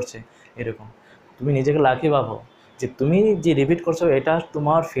রিপিট করছে। এরকম তুমি নিজেকে লাকি ভাবো যে তুমি যে রিপিট করছো এটা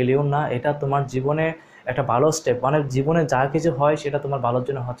তোমার ফেলিওর না, এটা তোমার জীবনে একটা ভালো স্টেপ। মানে জীবনে যা কিছু হয় সেটা তোমার ভালোর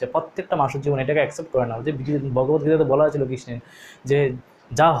জন্য হচ্ছে। প্রত্যেকটা মানুষের জীবনে এটাকে অ্যাকসেপ্ট করে নাও। যে ভগবদ্গীতাতে বলা হয়েছিল কৃষ্ণের যে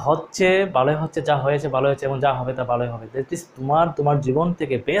যা হচ্ছে ভালোই হচ্ছে, যা হয়েছে ভালো হয়েছে, এবং যা হবে তা ভালোই হবে। দ্যাট ইজ তোমার জীবন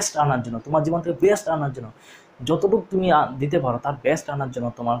থেকে বেস্ট আনার জন্য, তোমার জীবন থেকে বেস্ট আনার জন্য যতটুকু তুমি দিতে পারো তার বেস্ট আনার জন্য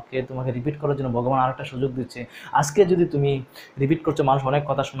তোমাকে রিপিট করার জন্য ভগবান আরেকটা সুযোগ দিচ্ছে। আজকে যদি তুমি রিপিট করছো, মানুষ অনেক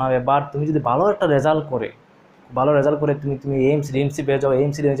কথা শোনাবে, বাট তুমি যদি ভালো একটা রেজাল্ট করে তুমি রিএমসি পেয়ে যাও,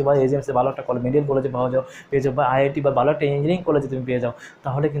 রিএমসি বা এজেন্সি ভালো একটা কলেজ, মেডিকেল কলেজে পেয়ে যাও, বা আইআইটি বা ভালো একটা ইঞ্জিনিয়ারিং কলেজে তুমি পেয়ে যাও,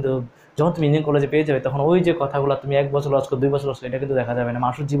 তাহলে কিন্তু যখন তুমি ইঞ্জিনিয়ারিং কলেজে পেয়ে যাবে তখন ওই যে কথাগুলো তুমি 1 বছর লস করো, 2 বছর লস করো, এটা কিন্তু দেখা যাবে না।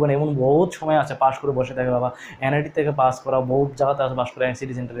 মানুষের জীবনে এমন বহুত সময় আছে পাস করে বসে থাকে বাবা, এনআইটি থেকে পাস করা, বহুত জায়গাতে আছে পাস করে,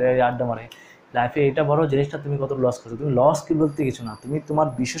 সিটি সেন্টারে আড্ডা মারে। লাইফে এটা বড় জিনিসটা তুমি কত লস করছো। তুমি লস কি বলতে কিছু না, তুমি তোমার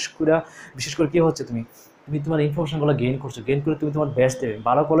বিশেষ করে কী হচ্ছে, তুমি তোমার ইনফরমেশনগুলো গেইন করে তুমি তোমার বেস্ট দেবে,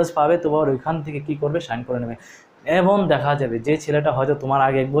 ভালো কলেজ পাবে, তোমার ওইখান থেকে কী করবে, সাইন করে নেবে। এবং দেখা যাবে যে ছেলেটা হয়তো তোমার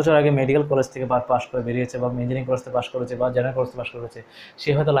আগে 1 বছর আগে মেডিকেল কলেজ থেকে পাশ করে বেরিয়েছে বা ইঞ্জিনিয়ারিং কলেজ থেকে পাশ করেছে বা জেনারেল কলেজ থেকে পাশ করেছে, সে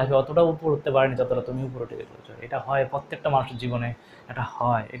হয়তো লাইফে অতটা উপর উঠতে পারেনি যতটা তুমি উপরে উঠে গেছো। এটা হয় প্রত্যেকটা মানুষের জীবনে, এটা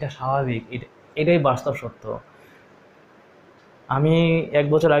হয়, এটা স্বাভাবিক, এটাই বাস্তব সত্য। আমি 1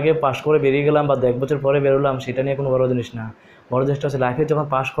 বছর আগে পাশ করে বেরিয়ে গেলাম বা 1 বছর পরে বেরোলাম, সেটা নিয়ে কোনো বড় জিনিস না। বড় জিনিসটা হচ্ছে লাইফে যখন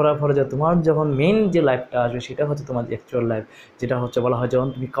পাশ করার পরে যে তোমার যখন মেন যে লাইফটা আসবে সেটা হচ্ছে তোমার অ্যাকচুয়াল লাইফ, যেটা হচ্ছে বলা হয় যখন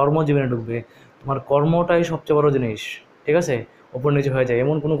তুমি কর্মজীবনে ঢুকবে, তোমার কর্মটাই সবচেয়ে বড় জিনিস। ঠিক আছে, ওপর নিচে হয়ে যায়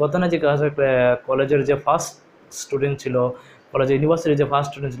এমন কোনো কথা না যে কলেজের যে ফার্স্ট স্টুডেন্ট ছিল, কলেজে ইউনিভার্সিটির যে ফার্স্ট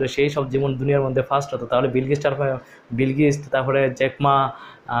স্টুডেন্ট ছিল সেই সব জীবন দুনিয়ার মধ্যে ফার্স্ট হতো, তাহলে বিল গেটস, তারপরে জ্যাকমা,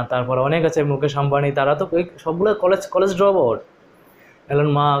 তারপরে অনেক আছে মুকেশ আম্বানি, তারা তো ওই সবগুলো college college drop out. Elon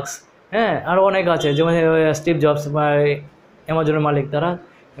marks, হ্যাঁ, আরও অনেক আছে যেমন স্টিভ জবস বা অ্যামাজনের মালিক, তারা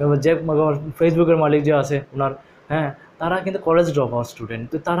যে ফেসবুকের মালিক যে আছে ওনার, হ্যাঁ, তারা কিন্তু কলেজ ড্রপ আউট স্টুডেন্ট।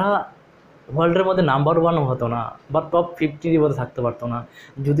 তো তারা ওয়ার্ল্ডের মধ্যে নাম্বার 1 হতো না বা টপ 50 মধ্যে থাকতে পারতো না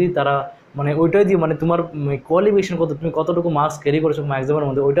যদি তারা মানে ওইটাই দিয়ে মানে তোমার কোয়ালিফিকেশন কত, তুমি কতটুকু মার্কস ক্যারি করেছো এক্সামের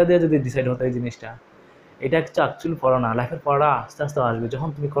মধ্যে, ওইটা দিয়ে যদি ডিসাইড হতো এই জিনিসটা। এটা হচ্ছে অ্যাকচুয়ালি পড়া না, লাইফের পড়া আস্তে আস্তে আসবে যখন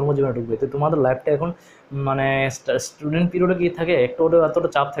তুমি কর্মজীবনে ঢুকবে। তো তোমাদের লাইফটা এখন মানে স্টুডেন্ট পিরিয়ডে কি থাকে, একটু ওটা এতটা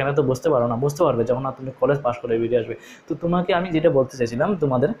চাপ থাকে না, তো বুঝতে পারো না, বুঝতে পারবে যখন তুমি কলেজ পাস করে বেরিয়ে আসবে। তো তোমাকে আমি যেটা বলতে চাইছিলাম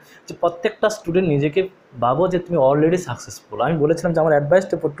তোমাদের, যে প্রত্যেকটা স্টুডেন্ট নিজেকে ভাবো যে তুমি অলরেডি সাকসেসফুল। আমি বলেছিলাম যে আমার অ্যাডভাইস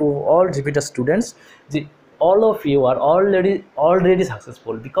টু অল জিপিটা স্টুডেন্টস, যে all of you R already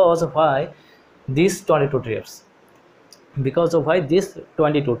successful because of hi this 22 steps, because of hi this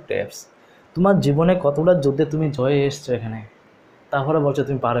 22 steps। তোমার জীবনে কতটা যুদ্ধে তুমি জয়ে এসছো এখানে, তারপরে বলছো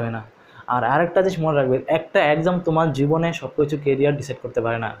তুমি পারবে না। আর আরেকটা জিনিস মনে রাখবে, একটা এক্সাম তোমার জীবনে সব কিছু কেরিয়ার ডিসাইড করতে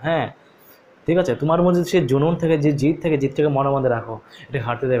পারে না। হ্যাঁ, ঠিক আছে, তোমার মধ্যে সে জুনুন থেকে যে জিত থেকে মনের মধ্যে রাখো, এটা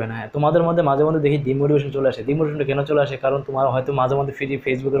হারতে দেবে না। হ্যাঁ, তোমাদের মধ্যে মাঝে মধ্যে দেখি ডিমোটিভেশন চলে আসে। ডিমোটিভেশনটা কেন চলে আসে? কারণ তোমার হয়তো মাঝে মধ্যে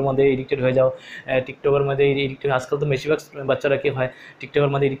ফেসবুকের মধ্যে এডিক্টেড হয়ে যাও, টিকটকের মধ্যে এডিক্টেড। আজকাল তো বেশিরভাগ বাচ্চারা কী হয়,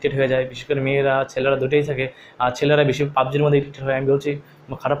 টিকটকের মধ্যে এডিক্টেড হয়ে যায়, বিশেষ করে মেয়েরা, ছেলেরা দুটোই থাকে। আর ছেলেরা বেশি পাবজির মধ্যে এডিক্টেড হয়। আমি বলছি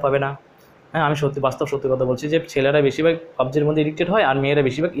খারাপ পাবে না, হ্যাঁ, আমি সত্যি কথা বলছি যে ছেলেরা বেশিরভাগ পাবজির মধ্যে এডিক্টেড হয় আর মেয়েরা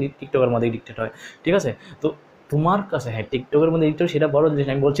বেশিরভাগ টিকটকের মধ্যে এডিক্টেড হয়। ঠিক আছে, তো তোমার কাছে হ্যাঁ টিকটকের মধ্যে এডিক্টেড, সেটা বড় জিনিস।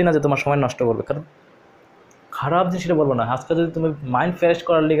 আমি বলছি না যে তোমার সময় নষ্ট করবে, কারণ খারাপ জিনিস সেটা বলবো না। আজকে যদি তুমি মাইন্ড ফ্রেশ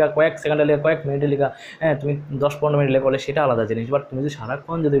করার লিগা কয়েক সেকেন্ডের লিগা কয়েক মিনিটের লিগা, হ্যাঁ, তুমি 10-15 মিনিট লেগে করলে সেটা আলাদা জিনিস। বাট তুমি যদি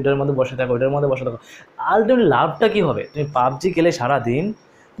সারাক্ষণ যদি ওইটার মধ্যে বসে থাকো, আলটিমেটলি লাভটা কী হবে? তুমি পাবজি খেলে সারাদিন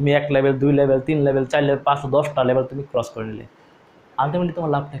তুমি 1 level 2 level 3 level 4 level 510টা level তুমি ক্রস করে নিলে, আলটিমেটলি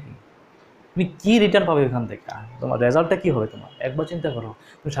তোমার লাভটা কী? তুমি কী রিটার্ন পাবে এখান থেকে? তোমার রেজাল্টটা কী হবে তোমার? একবার চিন্তা করো,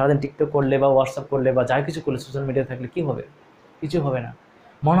 তুমি সারাদিন টিকটক করলে বা হোয়াটসঅ্যাপ করলে বা যা কিছু করলে সোশ্যাল মিডিয়ায় থাকলে কী হবে? কিছু হবে না।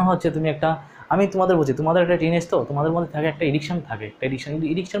 মনে হচ্ছে তুমি একটা, আমি তোমাদের বলছি, তোমাদের একটা টিনেজ, তো তোমাদের মধ্যে থাকে একটা এডিকশন থাকে, একটা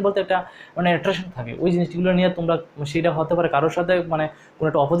এডিকশন বলতে একটা মানে অ্যাট্রাকশন থাকে ওই জিনিসগুলো নিয়ে। তোমরা সেটা হতে পারে কারোর সাথে, মানে কোনো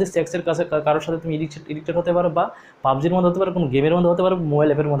একটা অপোজিট সেক্সের কাছে কারোর সাথে তুমি এডিক্টেড হতে পারো, বা পাবজির মধ্যে হতে পারে, কোনো গেমের মধ্যে হতে পারে, মোবাইল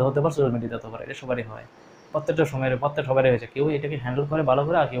অ্যাপের মধ্যে হতে পারে, সোশ্যাল মিডিয়াতে হতে পারে। এটা সবারই হয়, প্রত্যেকটা সবারই হয়েছে। কেউ এটাকে হ্যান্ডেল করে ভালো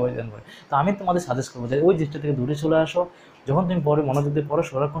করে আর কেউ হ্যান্ডেল করে। তো আমি তোমাদের সাজেস্ট করবো যে ওই জিনিসটা থেকে দূরে চলে আসো। যখন তুমি পরে মনোযোগ দিয়ে পড়ো,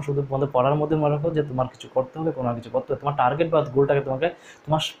 সারাক্ষণ শুধু তোমাদের পড়ার মধ্যে মনে রাখো যে তোমার কিছু করতে হবে, কোনো কিছু করতে হবে। তোমার টার্গেট বা গোলটাকে তোমাকে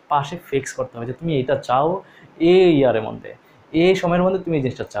তোমার পাশে ফিক্স করতে হবে যে তুমি এটা চাও এই ইয়ারের মধ্যে, এই সময়ের মধ্যে তুমি এই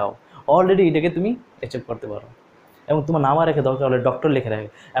জিনিসটা চাও, অলরেডি এটাকে তুমি অ্যাচিভ করতে পারো। এবং তোমার নামও রেখে দরকার হলে ডক্টর লিখে রাখে।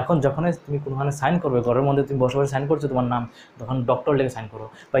 এখন যখন তুমি কোনোখানে সাইন করবে, ঘরের মধ্যে তুমি বসে বসে সাইন করছো তোমার নাম, তখন ডক্টর লিখে সাইন করো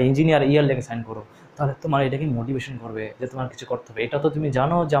বা ইঞ্জিনিয়ার ইয়ার লিখে সাইন করো। তাহলে তোমার এটাকে মোটিভেশন করবে যে তোমার কিছু করতে হবে। এটা তো তুমি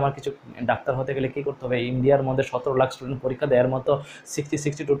জানো যে আমার কিছু ডাক্তার হতে গেলে কী করতে হবে। ইন্ডিয়ার মধ্যে 17 লাখ স্টুডেন্ট পরীক্ষা দেওয়ার মতো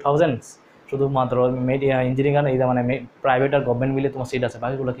 62,000 শুধুমাত্র ইঞ্জিনিয়ারিং এই মানে প্রাইভেট আর গভর্নমেন্ট মিলে তোমার সিট আছে,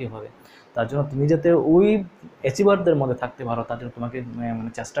 বাকিগুলো কী হবে? তার জন্য তুমি যাতে ওই অ্যাচিভারদের মধ্যে থাকতে পারো, তার জন্য তোমাকে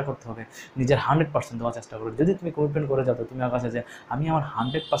মানে চেষ্টা করতে হবে, নিজের 100% দেওয়ার চেষ্টা করো। যদি তুমি কমিটমেন্ট করে যাও, তুমি আমার কাছে যে আমি আমার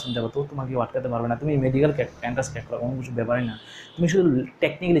 100% দেবো, তো তোমাকে আটকাতে পারবে না। তুমি মেডিকেল ক্যান্টাস ক্যাক করো, কোনো কিছু ব্যাপারই না। তুমি শুধু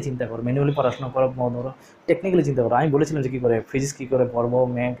টেকনিক্যালি চিন্তা করো, ম্যানুয়ালি পড়াশোনা করো, ধরো টেকনিক্যালি চিন্তা করো। আমি বলেছিলাম যে কী করে ফিজিক্স কী করে পড়বো,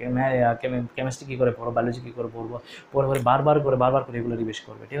 কেমিস্ট্রি কী করে পড়বো, বায়োলজি কী করে পড়বো, পরে বারবার করে এগুলো রিভিশ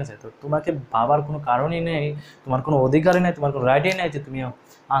করবে। ঠিক আছে, তো তোমাকে ভাবার কোনো কারণই নেই, তোমার কোনো অধিকারই নেই, তোমার কোনো রাইটই নেই যে তুমি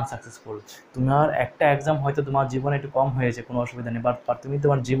আনসাকসেসফুল। তোমার একটা এক্সাম হয়তো তোমার জীবনে একটু কম হয়েছে, কোনো অসুবিধা নেই, বাট তুমি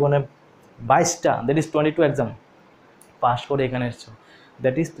তোমার জীবনে 22টা, দ্যাট ইজ 22 এক্সাম পাস করে এখানে এসছো,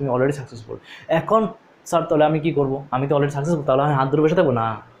 দ্যাট ইজ তুমি অলরেডি সাকসেসফুল। এখন স্যার তাহলে আমি কী করবো? আমি তো অলরেডি সাকসেসফুল, তাহলে আমি হাত ধরে বসে থাকবো না।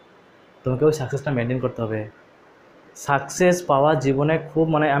 তোমাকে ওই সাকসেসটা মেনটেন করতে হবে। সাকসেস পাওয়া জীবনে খুব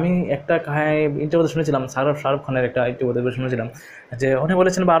মানে আমি একটা ইন্টারভিউতে শুনেছিলাম, শাহরুখ খানের একটা ইন্টারভিউতে শুনেছিলাম যে উনি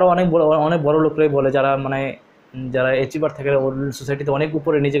বলেছেন, বা আরও অনেক বড় লোকরাই বলে, যারা অ্যাচিভার থাকে, সোসাইটিতে অনেক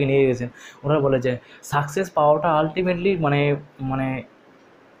উপরে নিজেকে নিয়ে গেছেন, ওনারা বলে যে সাকসেস পাওয়াটা আলটিমেটলি মানে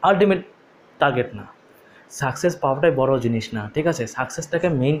আলটিমেট টার্গেট না। সাকসেস পাওয়াটাই বড় জিনিস না, ঠিক আছে? সাকসেসটাকে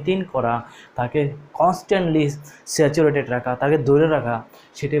মেনটেন করা, তাকে কনস্ট্যান্টলি স্যাচুরেটেড রাখা, তাকে ধরে রাখা,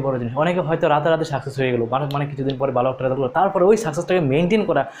 সেটাই বড় জিনিস। অনেকে হয়তো রাতে সাকসেস হয়ে গেলো, মানে কিছুদিন পরে ভালো একটা রেজাল্ট করলো, তারপরে ওই সাকসেসটাকে মেনটেন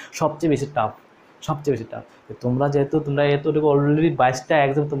করা সবচেয়ে বেশি টাফ, সবচেয়ে বেশি টাফ। তোমরা এতটুকু অলরেডি 22টা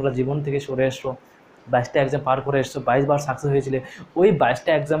এক্সাম তোমরা জীবন থেকে সরে এসছো, 22টা এক্সাম পার করে এসছো, 22বার সাকসেস হয়েছিলে। ওই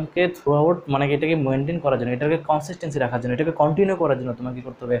 22টা এক্সামকে থ্রু আউট মানে এটাকে মেনটেন করার জন্য, এটাকে কনসিস্টেন্সি রাখার জন্য, এটাকে কন্টিনিউ করার জন্য তোমাকে কী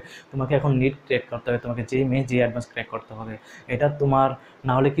করতে হবে? তোমাকে এখন নিট ক্র্যাক করতে হবে, তোমাকে যে অ্যাডভান্স ক্র্যাক করতে হবে। এটা তোমার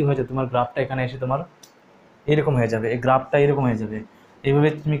না হলে কী হয়েছে, তোমার গ্রাফটা এখানে এসে তোমার এরকম হয়ে যাবে, এই গ্রাফটা এরকম হয়ে যাবে। এইভাবে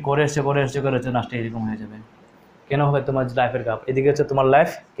তুমি করে এসছো লাস্টে এরকম হয়ে যাবে। কেন হবে? তোমার লাইফের গ্রাফ এদিকে হচ্ছে তোমার লাইফ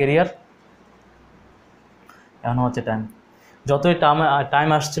কেরিয়ার, এখন হচ্ছে টাইম। যতই টাইম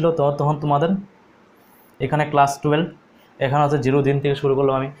আসছিল তখন তোমাদের এখানে ক্লাস 12, এখানে হচ্ছে 0 দিন থেকে শুরু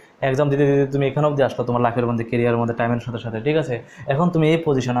করলাম আমি, এক্সাম দিতে দিতে তুমি এখানে অবধি আসলো তোমার লাইফের মধ্যে, কেরিয়ারের মধ্যে, টাইমের সাথে সাথে, ঠিক আছে? এখন তুমি এই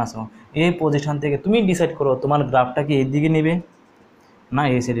পজিশনে আসো, এই পজিশন থেকে তুমি ডিসাইড করো তোমার গ্রাফটা কি এই দিকে নেবে না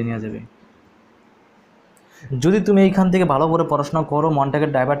এই সাইডে নিয়ে যাবে। যদি তুমি এইখান থেকে ভালো করে পড়াশোনা করো, মনটাকে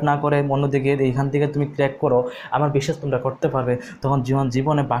ডাইভার্ট না করে অন্যদিকে এইখান থেকে তুমি ক্র্যাক করো, আমার বিশ্বাস তোমরা করতে পারবে, তখন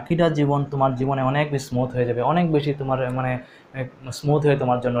জীবনে বাকিটা জীবন তোমার জীবনে অনেক বেশি স্মুথ হয়ে যাবে, অনেক বেশি তোমার মানে স্মুথ হয়ে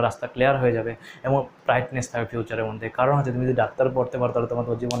তোমার জন্য রাস্তা ক্লিয়ার হয়ে যাবে এবং ব্রাইটনেস থাকবে ফিউচারের মধ্যে। কারণ হচ্ছে তুমি যদি ডাক্তার পড়তে পারো তাহলে তোমার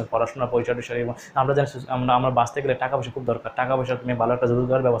জীবনে পড়াশোনা পয়সা এবং আমরা জানি আমরা বাঁচতে গেলে টাকা পয়সা খুব দরকার। টাকা পয়সা তুমি ভালো একটা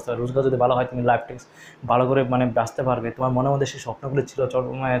রোজগার ব্যবস্থা, রোজগার যদি ভালো হয় তুমি লাইফটা ভালো করে মানে বাঁচতে পারবে, তোমার মনের মধ্যে সেই স্বপ্নগুলো ছিল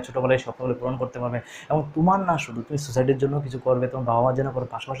ছোটোবেলায় স্বপ্নগুলো পূরণ করতে পারবে। এবং তোমার না শুধু তুমি সোসাইটির জন্য কিছু করবে, তোমার বাবা মার জন্য করো,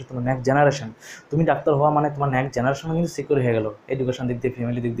 পাশাপাশি তোমার নেক্সট জেনারেশন, তুমি ডাক্তার হওয়া মানে তোমার নেক্সট জেনারেশনও কিন্তু সিকিউর হয়ে গেলো, এডুকেশন দিক দিয়ে,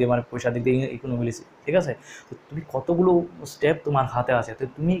 ফ্যামিলি দিক দিয়ে, মানে পয়সার দিক দিয়ে, ইকোনমিলি, ঠিক আছে? তো তুমি কতগুলো স্টেপ তোমার হাতে আছে, তো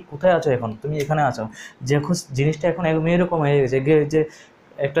তুমি কোথায় আছো এখন? তুমি এখানে আছো। যখন জিনিসটা এখন এরকম হয়ে গেছে যে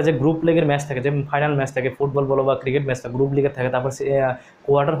একটা যে গ্রুপ লিগের ম্যাচ থাকে, যে ফাইনাল ম্যাচ থাকে, ফুটবল বলো বা ক্রিকেট ম্যাচ থাকে, গ্রুপ লিগের থাকে, তারপর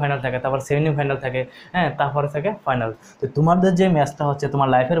কোয়ার্টার ফাইনাল থাকে, তারপর সেমিফাইনাল থাকে, হ্যাঁ, তারপরে থাকে ফাইনাল। তো তোমাদের যে ম্যাচটা হচ্ছে তোমার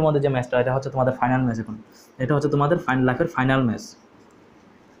লাইফের মধ্যে যে ম্যাচটা, এটা হচ্ছে তোমাদের ফাইনাল ম্যাচ। এখন এটা হচ্ছে তোমাদের লাইফের ফাইনাল ম্যাচ,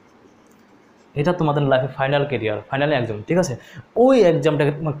 এটা তোমাদের লাইফের ফাইনাল কেরিয়ার, ফাইনাল এক্সাম, ঠিক আছে? ওই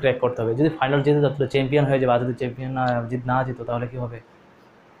এক্সামটাকে তোমার ক্র্যাক করতে হবে। যদি ফাইনাল জিতে যাও তাহলে চ্যাম্পিয়ন হয়ে যাবে, আর যদি চ্যাম্পিয়ন না জিতো তাহলে কী হবে?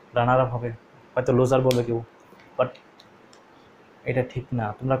 রানার আপ হবে, হয়তো লুজার বলবে কেউ, বাট এটা ঠিক না।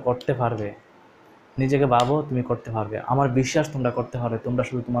 তোমরা করতে পারবে, নিজেকে ভাবো তুমি করতে পারবে, আমার বিশ্বাস তোমরা করতে পারবে। তোমরা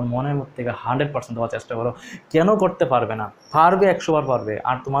শুধু তোমার মনের মধ্যে থেকে 100% দেওয়ার চেষ্টা করো। কেন করতে পারবে না? পারবে, 100 বার পারবে।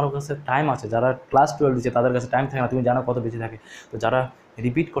 আর তোমার কাছে টাইম আছে। যারা ক্লাস 12 দিচ্ছে তাদের কাছে টাইম থাকে না, তুমি জানো কত বেশি থাকে। তো যারা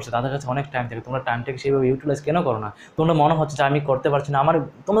রিপিট করছে তাদের কাছে অনেক টাইম থাকে। তোমরা টাইমটাকে সেইভাবে ইউটিলাইজ কেন করো না? তোমরা মনে হচ্ছে যে আমি করতে পারছি না, আমার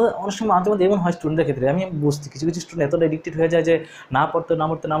তোমাদের অনেক সময় মাঝে মধ্যে এমন হয় স্টুডেন্টের ক্ষেত্রে, আমি বুঝছি কিছু কিছু স্টুডেন্ট এতটা এডিক্টেড হয়ে যায় যে না পড়তে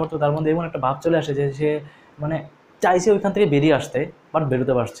তার মধ্যে এমন একটা ভাব চলে আসে যে সে মানে চাইছে ওইখান থেকে বেরিয়ে আসতে, বাট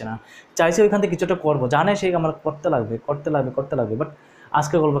বেরোতে পারছে না। চাইছে ওইখান থেকে কিছুটা করবো, জানে সে আমার করতে লাগবে, বাট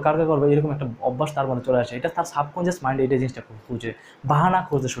আজকে করবো, কালকে করবো, এরকম একটা অভ্যাস তার মধ্যে চলে আসে। এটা তার সাবকনসিয়াস মাইন্ড এই জিনিসটা খুঁজে বাহানা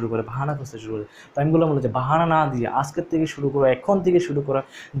খুঁজতে শুরু করে। তো আমি বললাম যে বাহানা না দিয়ে আজকের থেকে শুরু করো, এখন থেকে শুরু করো।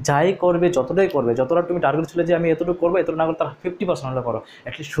 যাই করবে, যতটাই করবে, যতটা তুমি টার্গেট ছিল যে আমি এতটুকু করবো, এতটা না করলে তার 50% হলে করো।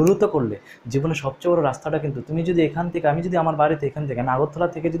 অ্যাটলিস্ট শুরু তো করলে। জীবনের সবচেয়ে বড় রাস্তাটা কিন্তু তুমি যদি এখান থেকে, আমি যদি আমার বাড়িতে এখান থেকে, আমি আগরতলা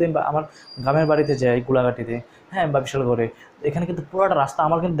থেকে যদি আমার গ্রামের বাড়িতে যাই গোলাঘাটিতে, হ্যাঁ, বা বিশাল করে, এখানে কিন্তু পুরোটা রাস্তা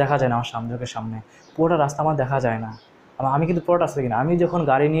আমার কিন্তু দেখা যায় না, আমার চোখের সামনে পুরোটা রাস্তা আমার দেখা যায় না। আমি কিন্তু পুরোটা রাস্তা কিনা, আমি যখন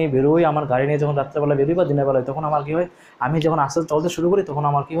গাড়ি নিয়ে বেরোই, আমার গাড়ি নিয়ে যখন রাত্রেবেলা বেরোই বা দিনের বেলায়, তখন আমার কী হয়, আমি যখন আস্তে আস্তে চলতে শুরু করি তখন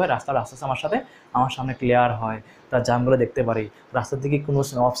আমার কী হয়, রাস্তাটা আস্তে আস্তে আমার সামনে ক্লিয়ার হয়, তার জামগুলো দেখতে পারি, রাস্তার দিকে কোনো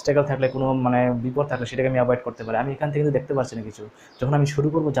অবস্ট্যাকল থাকলে, কোনো মানে বিপদ থাকলে সেটাকে আমি অ্যাভয়েড করতে পারি। আমি এখান থেকে কিন্তু দেখতে পাচ্ছি না কিছু। যখন আমি শুরু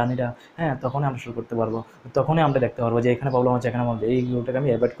করবো জার্নিটা, হ্যাঁ, তখনই আমরা শুরু করতে পারবো, তখনই আমরা দেখতে পারবো যে এখানে প্রবলেম হচ্ছে, এখানে এই রুটটাকে আমি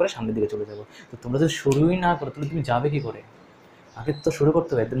অ্যাভয়েড করে সামনের দিকে চলে যাবো। তো তোমরা যদি শুরুই না করো তাহলে তুমি যাবে কী করে? আগে তো শুরু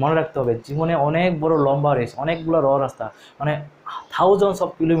করতে হবে। মনে রাখতে হবে জীবনে অনেক বড় লম্বা রেস, অনেকগুলো রাস্তা, মানে থাউজেন্ডস অফ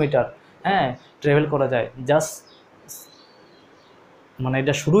কিলোমিটার, হ্যাঁ, ট্রাভেল করা যায়। জাস্ট মানে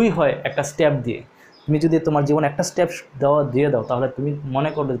এটা শুরুই হয় একটা স্টেপ দিয়ে। তুমি যদি তোমার জীবনে একটা স্টেপ দিয়ে দাও তাহলে তুমি মনে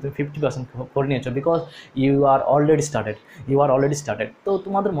করবে তুমি 50% করে নিয়েছো, because you R already started. তো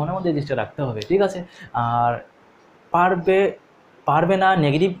তোমাদের মনের মধ্যে এই জিনিসটা রাখতে হবে, ঠিক আছে? আর পারবে না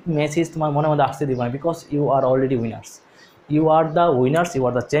নেগেটিভ মেসেজ তোমার মনের মধ্যে আসতে দিবে না, because you R already winners, you are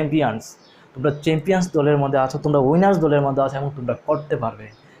the champions. তোমরা চ্যাম্পিয়ন্স দলের মধ্যে আছো, তোমরা উইনার্স দলের মধ্যে আছো এবং তোমরা করতে পারবে।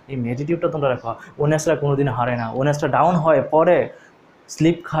 এই নেগেটিভটা তোমরা রাখো। উইনার্সরা কোনো দিন হারে না, উইনার্সরা ডাউন হয় পরে,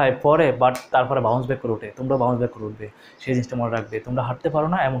 স্লিপ খায় পরে, বাট তারপরে বাউন্স ব্যাক করে ওঠে। তোমরা বাউন্স ব্যাক করে উঠবে, সেই জিনিসটা মনে রাখবে। তোমরা হাঁটতে পারো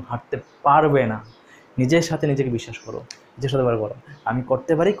না এবং হাঁটতে পারবে না। নিজের সাথে নিজেকে বিশ্বাস করো, নিজের সাথে বলো আমি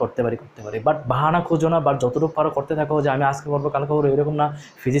করতে পারি, বাট বাহানা খোঁজো না। বাট যতটুকু পারো করতে থাকো, যে আমি আজকে করবো কালকে করবো এরকম না।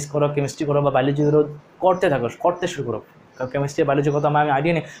 ফিজিক্স করো, কেমিস্ট্রি করো বা বায়োলজি করো, করতে শুরু করো। কেমিস্ট্রি বায়োলজির কথা আমি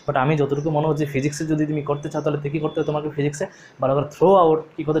আইডিয়া নেই, বাট আমি যতটুকু মনে হচ্ছে ফিজিক্সে যদি তুমি করতে চাও তাহলে কী করতে হবে, তোমাকে ফিজিক্সে ভালো করে থ্রো আউট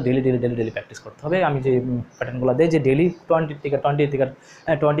কী করতে ডেলি প্র্যাকটিস করতে হবে। আমি যে প্যাটার্নগুলো দেয় যে ডেলি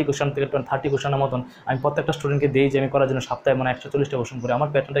 20 কোশ্চেন থেকে 30 কোশ্চেনের মতন আমি প্রত্যেকটা স্টুডেন্টকে দিই যে আমি করার জন্য সপ্তাহে মানে 140টা কোশ্চেন করে। আমার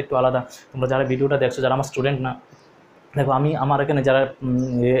প্যাটার্নটা একটু আলাদা। তোমরা যারা ভিডিওটা দেখছো, যারা আমার স্টুডেন্ট না, দেখো আমি আমার এখানে যারা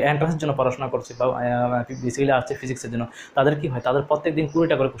এন্ট্রান্সের জন্য পড়াশোনা করছে বা বেসিক্যালি আসছে ফিজিক্সের জন্য, তাদের কী হয়, তাদের প্রত্যেক দিন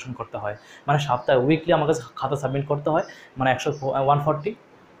 20টা করে কোশ্চেন করতে হয়, মানে সপ্তাহে উইকলি আমাকে খাতা সাবমিট করতে হয়, মানে 140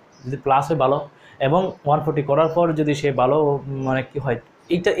 যদি প্লাস হয় ভালো, এবং 140 করার পর যদি সে ভালো মানে কী হয়,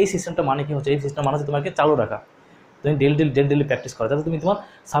 এই সিস্টেমটা মানে কী হচ্ছে, এই সিস্টেম মানে হচ্ছে তোমাকে চালু রাখা, তুমি ডেলি প্র্যাকটিস করো, যাতে তুমি তোমার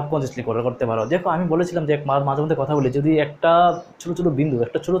সাবকনসিয়াসলি করতে পারো। দেখো আমি বলেছিলাম যে মাঝে মধ্যে কথা বলি, যদি একটা ছোটো ছোটো বিন্দু,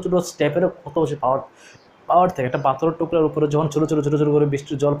 একটা ছোটো ছোটো স্টেপেরও কত বেশি পাওয়ার থেকে, একটা পাথরের টুকরার উপরে যখন ছোটো করে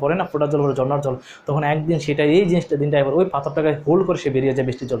বৃষ্টির জল পড়ে না, ফোটার জল পড়ে, ঝর্নার জল, তখন একদিন সেটা এই জিনিসটা দিনটা এবার ওই পাথরটাকে হোল্ড করে সে বেরিয়ে যায়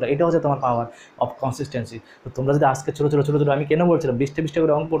বৃষ্টির জলটা। এটা হচ্ছে তোমার পাওয়ার অফ কনসিস্টেন্সি। তো তোমরা যদি আজকে ছোটো ছোটো আমি কেন বলছিলাম 20টা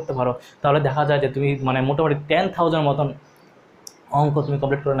করে অঙ্ক করতে পারো, তাহলে দেখা যায় যে তুমি মানে মোটামুটি 10,000 মতন অঙ্ক তুমি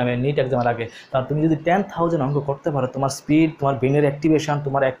কমপ্লিট করে নেবে নিট এক্সামের আগে। তার তুমি যদি 10,000 অঙ্ক করতে পারো, তোমার স্পিড, তোমার ব্রেনের অ্যাক্টিভেশন,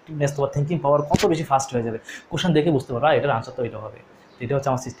 তোমার অ্যাক্টিভনেস, তোমার থিঙ্কিং পাওয়ার কত বেশি ফাস্ট হয়ে যাবে। কোশ্চেন দেখে বুঝতে পারো এটার আনসার তো এটা হবে। এটা হচ্ছে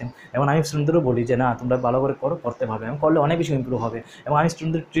আমার সিস্টেম। এবং আমি স্টুডেন্টদেরও বলি যে না, তোমরা ভালো করে করতে পারবে, এবং করলে অনেক বেশি ইম্প্রুভ হবে। এবং আমি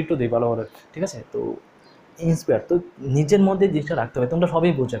স্টুডেন্টদের ট্রিটও দিই ভালো করে, ঠিক আছে। তো ইন্সপায়ার তো নিজের মধ্যে জিনিসটা রাখতে হবে। তোমরা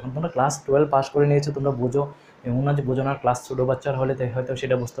সবই বোঝো, এখন তোমরা ক্লাস 12 পাস করে নিয়েছো, তোমরা বোঝো, এমন না যে বোঝো না। ক্লাস ছোটো বাচ্চার হলে হয়তো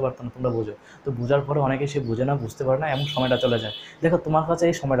সেটা বুঝতে পারতো না, তোমরা বোঝো। তো বোঝার পরে অনেকে সে বুঝে না, বুঝতে পারে না, এমন সময়টা চলে যায়। দেখো তোমার কাছে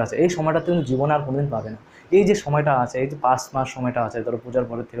এই সময়টা আছে, এই সময়টা তুমি জীবনে আর কোনোদিন পাবে না। এই যে সময়টা আছে, এই যে 5 মাস সময়টা আছে, ধরো পূজার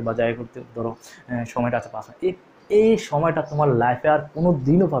পরের থেকে বা যাই করতে ধরো সময়টা আছে 5 মাস, এই সময়টা তোমার লাইফে আর কোনো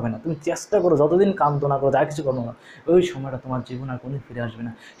দিনও পাবে না। তুমি চেষ্টা করো, যতদিন কামতো না করো, যা কিছু করো না, ওই সময়টা তোমার জীবন আর কোনোদিন ফিরে আসবে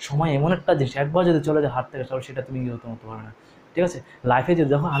না। সময় এমন একটা জিনিস, একবার যদি চলে যায় হাত থেকে, তাহলে সেটা তুমি ইয়ে হতে পারবে না, ঠিক আছে। লাইফে যদি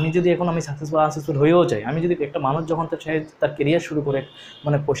দেখো, আমি যদি এখন আমি আনসাকসেসফুল হয়েও যাই, আমি যদি একটা মানুষ যখন সে তার কেরিয়ার শুরু করে,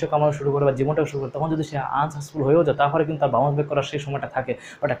 মানে পয়সা কামানো শুরু করে বা জীবনটা শুরু করে, তখন যদি সে আনসাকসেসফুল হয়েও যায়, তারপরে কিন্তু তার বাউন্স ব্যাক করার সেই সময়টা থাকে।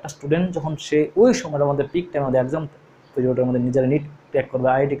 বাট একটা স্টুডেন্ট যখন সে ওই সময়টার মধ্যে পিক টাইমের মধ্যে এক্সাম পিরিয়ডের মধ্যে নিজের নিট ক্র্যাক করবে,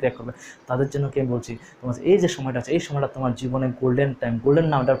 আইআইটি ক্র্যাক করবে, তাদের জন্য কি আমি বলছি, তোমার এই যে সময়টা আছে, এই সময়টা তোমার জীবনে গোল্ডেন টাইম। গোল্ডেন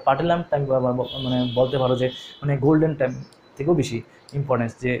নাম, এটা প্লাটিনাম টাইম মানে বলতে পারো যে মানে গোল্ডেন টাইম থেকেও বেশি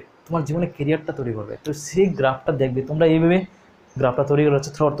ইম্পর্টেন্স, যে তোমার জীবনে কেরিয়ারটা তৈরি করবে। তো সেই গ্রাফটা দেখবে তোমরা, এইভাবে গ্রাফটা তৈরি করা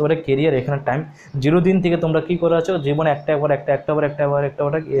হচ্ছে থ্রু তোমাদের কেরিয়ার। এখানে টাইম 0 দিন থেকে তোমরা কী করে আছো, জীবনে একটা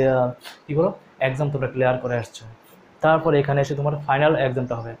কী করো, এক্সাম তোমরা ক্লিয়ার করে আসছো। তারপর এখানে এসে তোমার ফাইনাল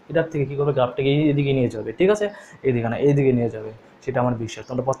এক্সামটা হবে, এটার থেকে কী করবে, গ্রাফটাকে এইদিকে নিয়ে যাবে, ঠিক আছে, এইদিকে নিয়ে যাবে। সেটা আমার বিশ্বাস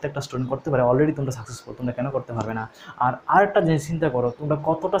তোমরা প্রত্যেকটা স্টুডেন্ট করতে পারে। অলরেডি তোমরা সাকসেসফুল, তোমরা কেন করতে পারবে না। আর আরেকটা জিনিস চিন্তা করো, তোমরা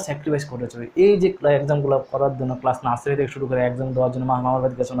কতটা স্যাক্রিফাইস করেছো এই যে এক্সামগুলো করার জন্য। ক্লাস নার্সারি থেকে শুরু করে এক্সাম দেওয়ার জন্য মামার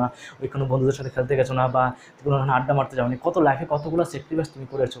বাড়িতে গেছো না, ওইখানে বন্ধুদের সাথে খেলতে গেছো না, বা কোনো আড্ডা মারতে যাওনি, কত লাইফে কতগুলো স্যাক্রিফাইস তুমি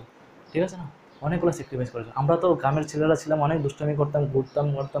করেছো, ঠিক আছে না, অনেকগুলো স্যাক্রিফাইস করেছো। আমরা তো গ্রামের ছেলেরা ছিলাম, অনেক দুষ্টামি করতাম, ঘুরতাম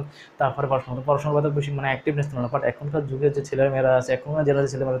করতাম, তারপরে পড়াশোনার কথা বেশি মানে অ্যাক্টিভনেস ছিল না। বাট এখনকার যুগের যে ছেলেমেয়েরা আছে, এখনকার জেলার যে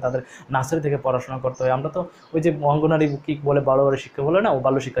ছেলেমেয়েরা, তাদের নার্সারি থেকে পড়াশোনা করতে হয়। আমরা তো ওই যে অঙ্গনারী কী বলে, বারোয়ারি শিক্ষা বলে না, ও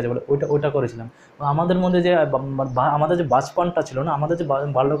বাল্য শিক্ষা যে বলে, ওইটা করেছিলাম। আমাদের মধ্যে যে আমাদের যে বাচপানটা ছিল না, আমাদের যে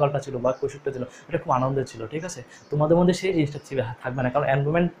বাল্যকালটা ছিল বা কৈশোরটা ছিল, এটা খুব আনন্দের ছিল, ঠিক আছে। তোমাদের মধ্যে সেই জিনিসটা থাকবে না, কারণ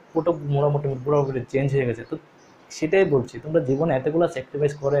এনভায়রনমেন্ট পুরোপুরি চেঞ্জ হয়ে গেছে। তো সেটাই বলছি, তোমরা জীবনে এতগুলো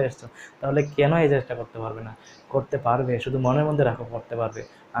স্যাক্রিফাইস করে এসছো, তাহলে কেন এই জিনিসটা করতে পারবে না? করতে পারবে, শুধু মনের মধ্যে রাখো, করতে পারবে।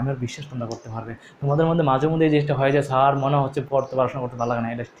 আমার বিশ্বাস তোমরা করতে পারবে। তোমাদের মধ্যে মাঝে মধ্যে এই জিনিসটা হয়ে যায়, স্যার মনে হচ্ছে পড়াশোনা করতে ভালো লাগে না,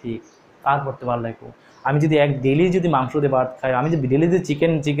 এটা ঠিক, আর পড়তে ভালো লাগবে। আমি যদি ডেলি যদি মাংস দিয়ে ভাত খাই, আমি যদি ডেলি যদি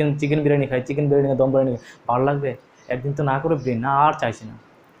চিকেন বিরিয়ানি খাই, চিকেন বিরিয়ানি দম বিরিয়ানি খাই, ভালো লাগবে? একদিন তো না করে ব্রেন না, আর চাইছি না।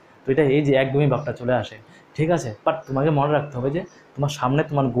 তো এটা এই যে একদমই ভাবটা চলে আসে, ঠিক আছে। বাট তোমাকে মনে রাখতে হবে যে তোমার সামনে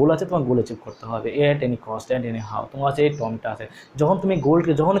তোমার গোল আছে, তোমার গোল অ্যাচিভ করতে হবে at any cost, at any how. তোমার কাছে এই টমটা আছে,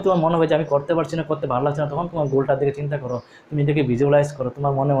 যখনই তোমার মনে হয় যে আমি করতে পারছি না, করতে ভালো লাগছে না, তখন তোমার গোলটার দিকে চিন্তা করো, তুমি এটাকে ভিজুয়ালাইজ করো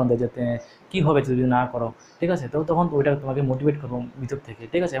তোমার মনে মধ্যে, যে কী হবে যদি না করো, ঠিক আছে। তো তখন ওইটা তোমাকে মোটিভেট করবো ভিতর থেকে,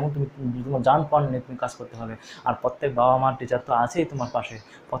 ঠিক আছে। এবং তুমি তোমার জান প্রাণ নিয়ে তুমি কাজ করতে হবে। আর প্রত্যেক বাবা মার টিচার তো আছেই তোমার পাশে,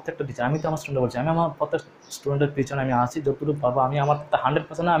 প্রত্যেকটা টিচার। আমি তো আমার স্টুডেন্ট বলছি, আমি আমার প্রত্যেক স্টুডেন্টের পিছনে আমি আছি, যতটুকু পারবো। আমি আমার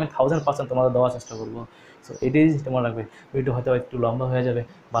 100% না, আমি 1000% তোমাদের দেওয়ার চেষ্টা করবো। সো এটাই তোমার লাগবে। ভিডিও হয়তো একটু লম্বা হয়ে যাবে,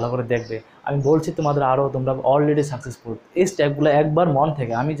 ভালো করে দেখবে। আমি বলছি তোমাদের আরও, তোমরা অলরেডি সাকসেসফুল। এই স্টেপগুলো একবার মন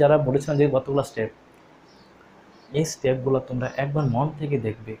থেকে, আমি যারা বলেছিলাম যে কতগুলো স্টেপ, এই স্টেপগুলো তোমরা একবার মন থেকে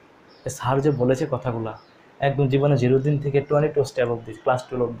দেখবে। স্যার যে বলেছে কথাগুলো, একদম জীবনে 0 দিন থেকে 22 স্টেপ অবধি, ক্লাস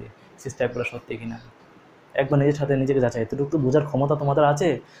 12 অবধি, সেই স্টেপগুলো সত্যি কিনা একবার নিজের সাথে নিজেকে যাচাই। এতটুকু তো বোঝার ক্ষমতা তোমাদের আছে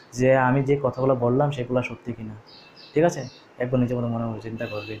যে আমি যে কথাগুলো বললাম সেগুলো সত্যি কিনা, ঠিক আছে। একবার নিজের মতো মনে চিন্তা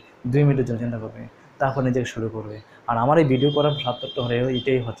করবে, 2 মিনিটের জন্য চিন্তা করবে। তারপর নিজেকে শুরু করবে। আর আমার এই ভিডিও করার সার্থকটা হলে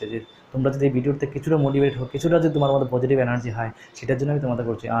এটাই হচ্ছে যে তোমরা যদি এই ভিডিওতে কিছুটা মোটিভেট হো, কিছুটা যদি তোমার মধ্যে পজিটিভ এনার্জি হয়, সেটার জন্য আমি তোমাদের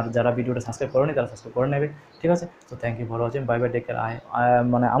করছি। আর যারা ভিডিওটা সাবস্ক্রাইব করোনি তারা সাবস্ক্রাইব করে নেবে, ঠিক আছে? তো thank you for watching, bye bye, take care.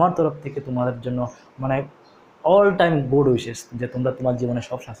 মানে আমার তরফ থেকে তোমাদের জন্য মানে অল টাইম গুড উইশেস যে তোমরা তোমার জীবনে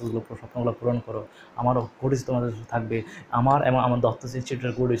সব স্বপ্নগুলো পূরণ করো। আমারও গুড উইশ তোমাদের থাকবে, আমার এবং আমার দত্ত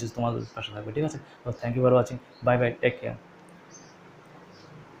ইনস্টিটিউটের গুড উইশেস তোমাদের পাশে থাকবে, ঠিক আছে? তো thank you for watching, bye bye, take care.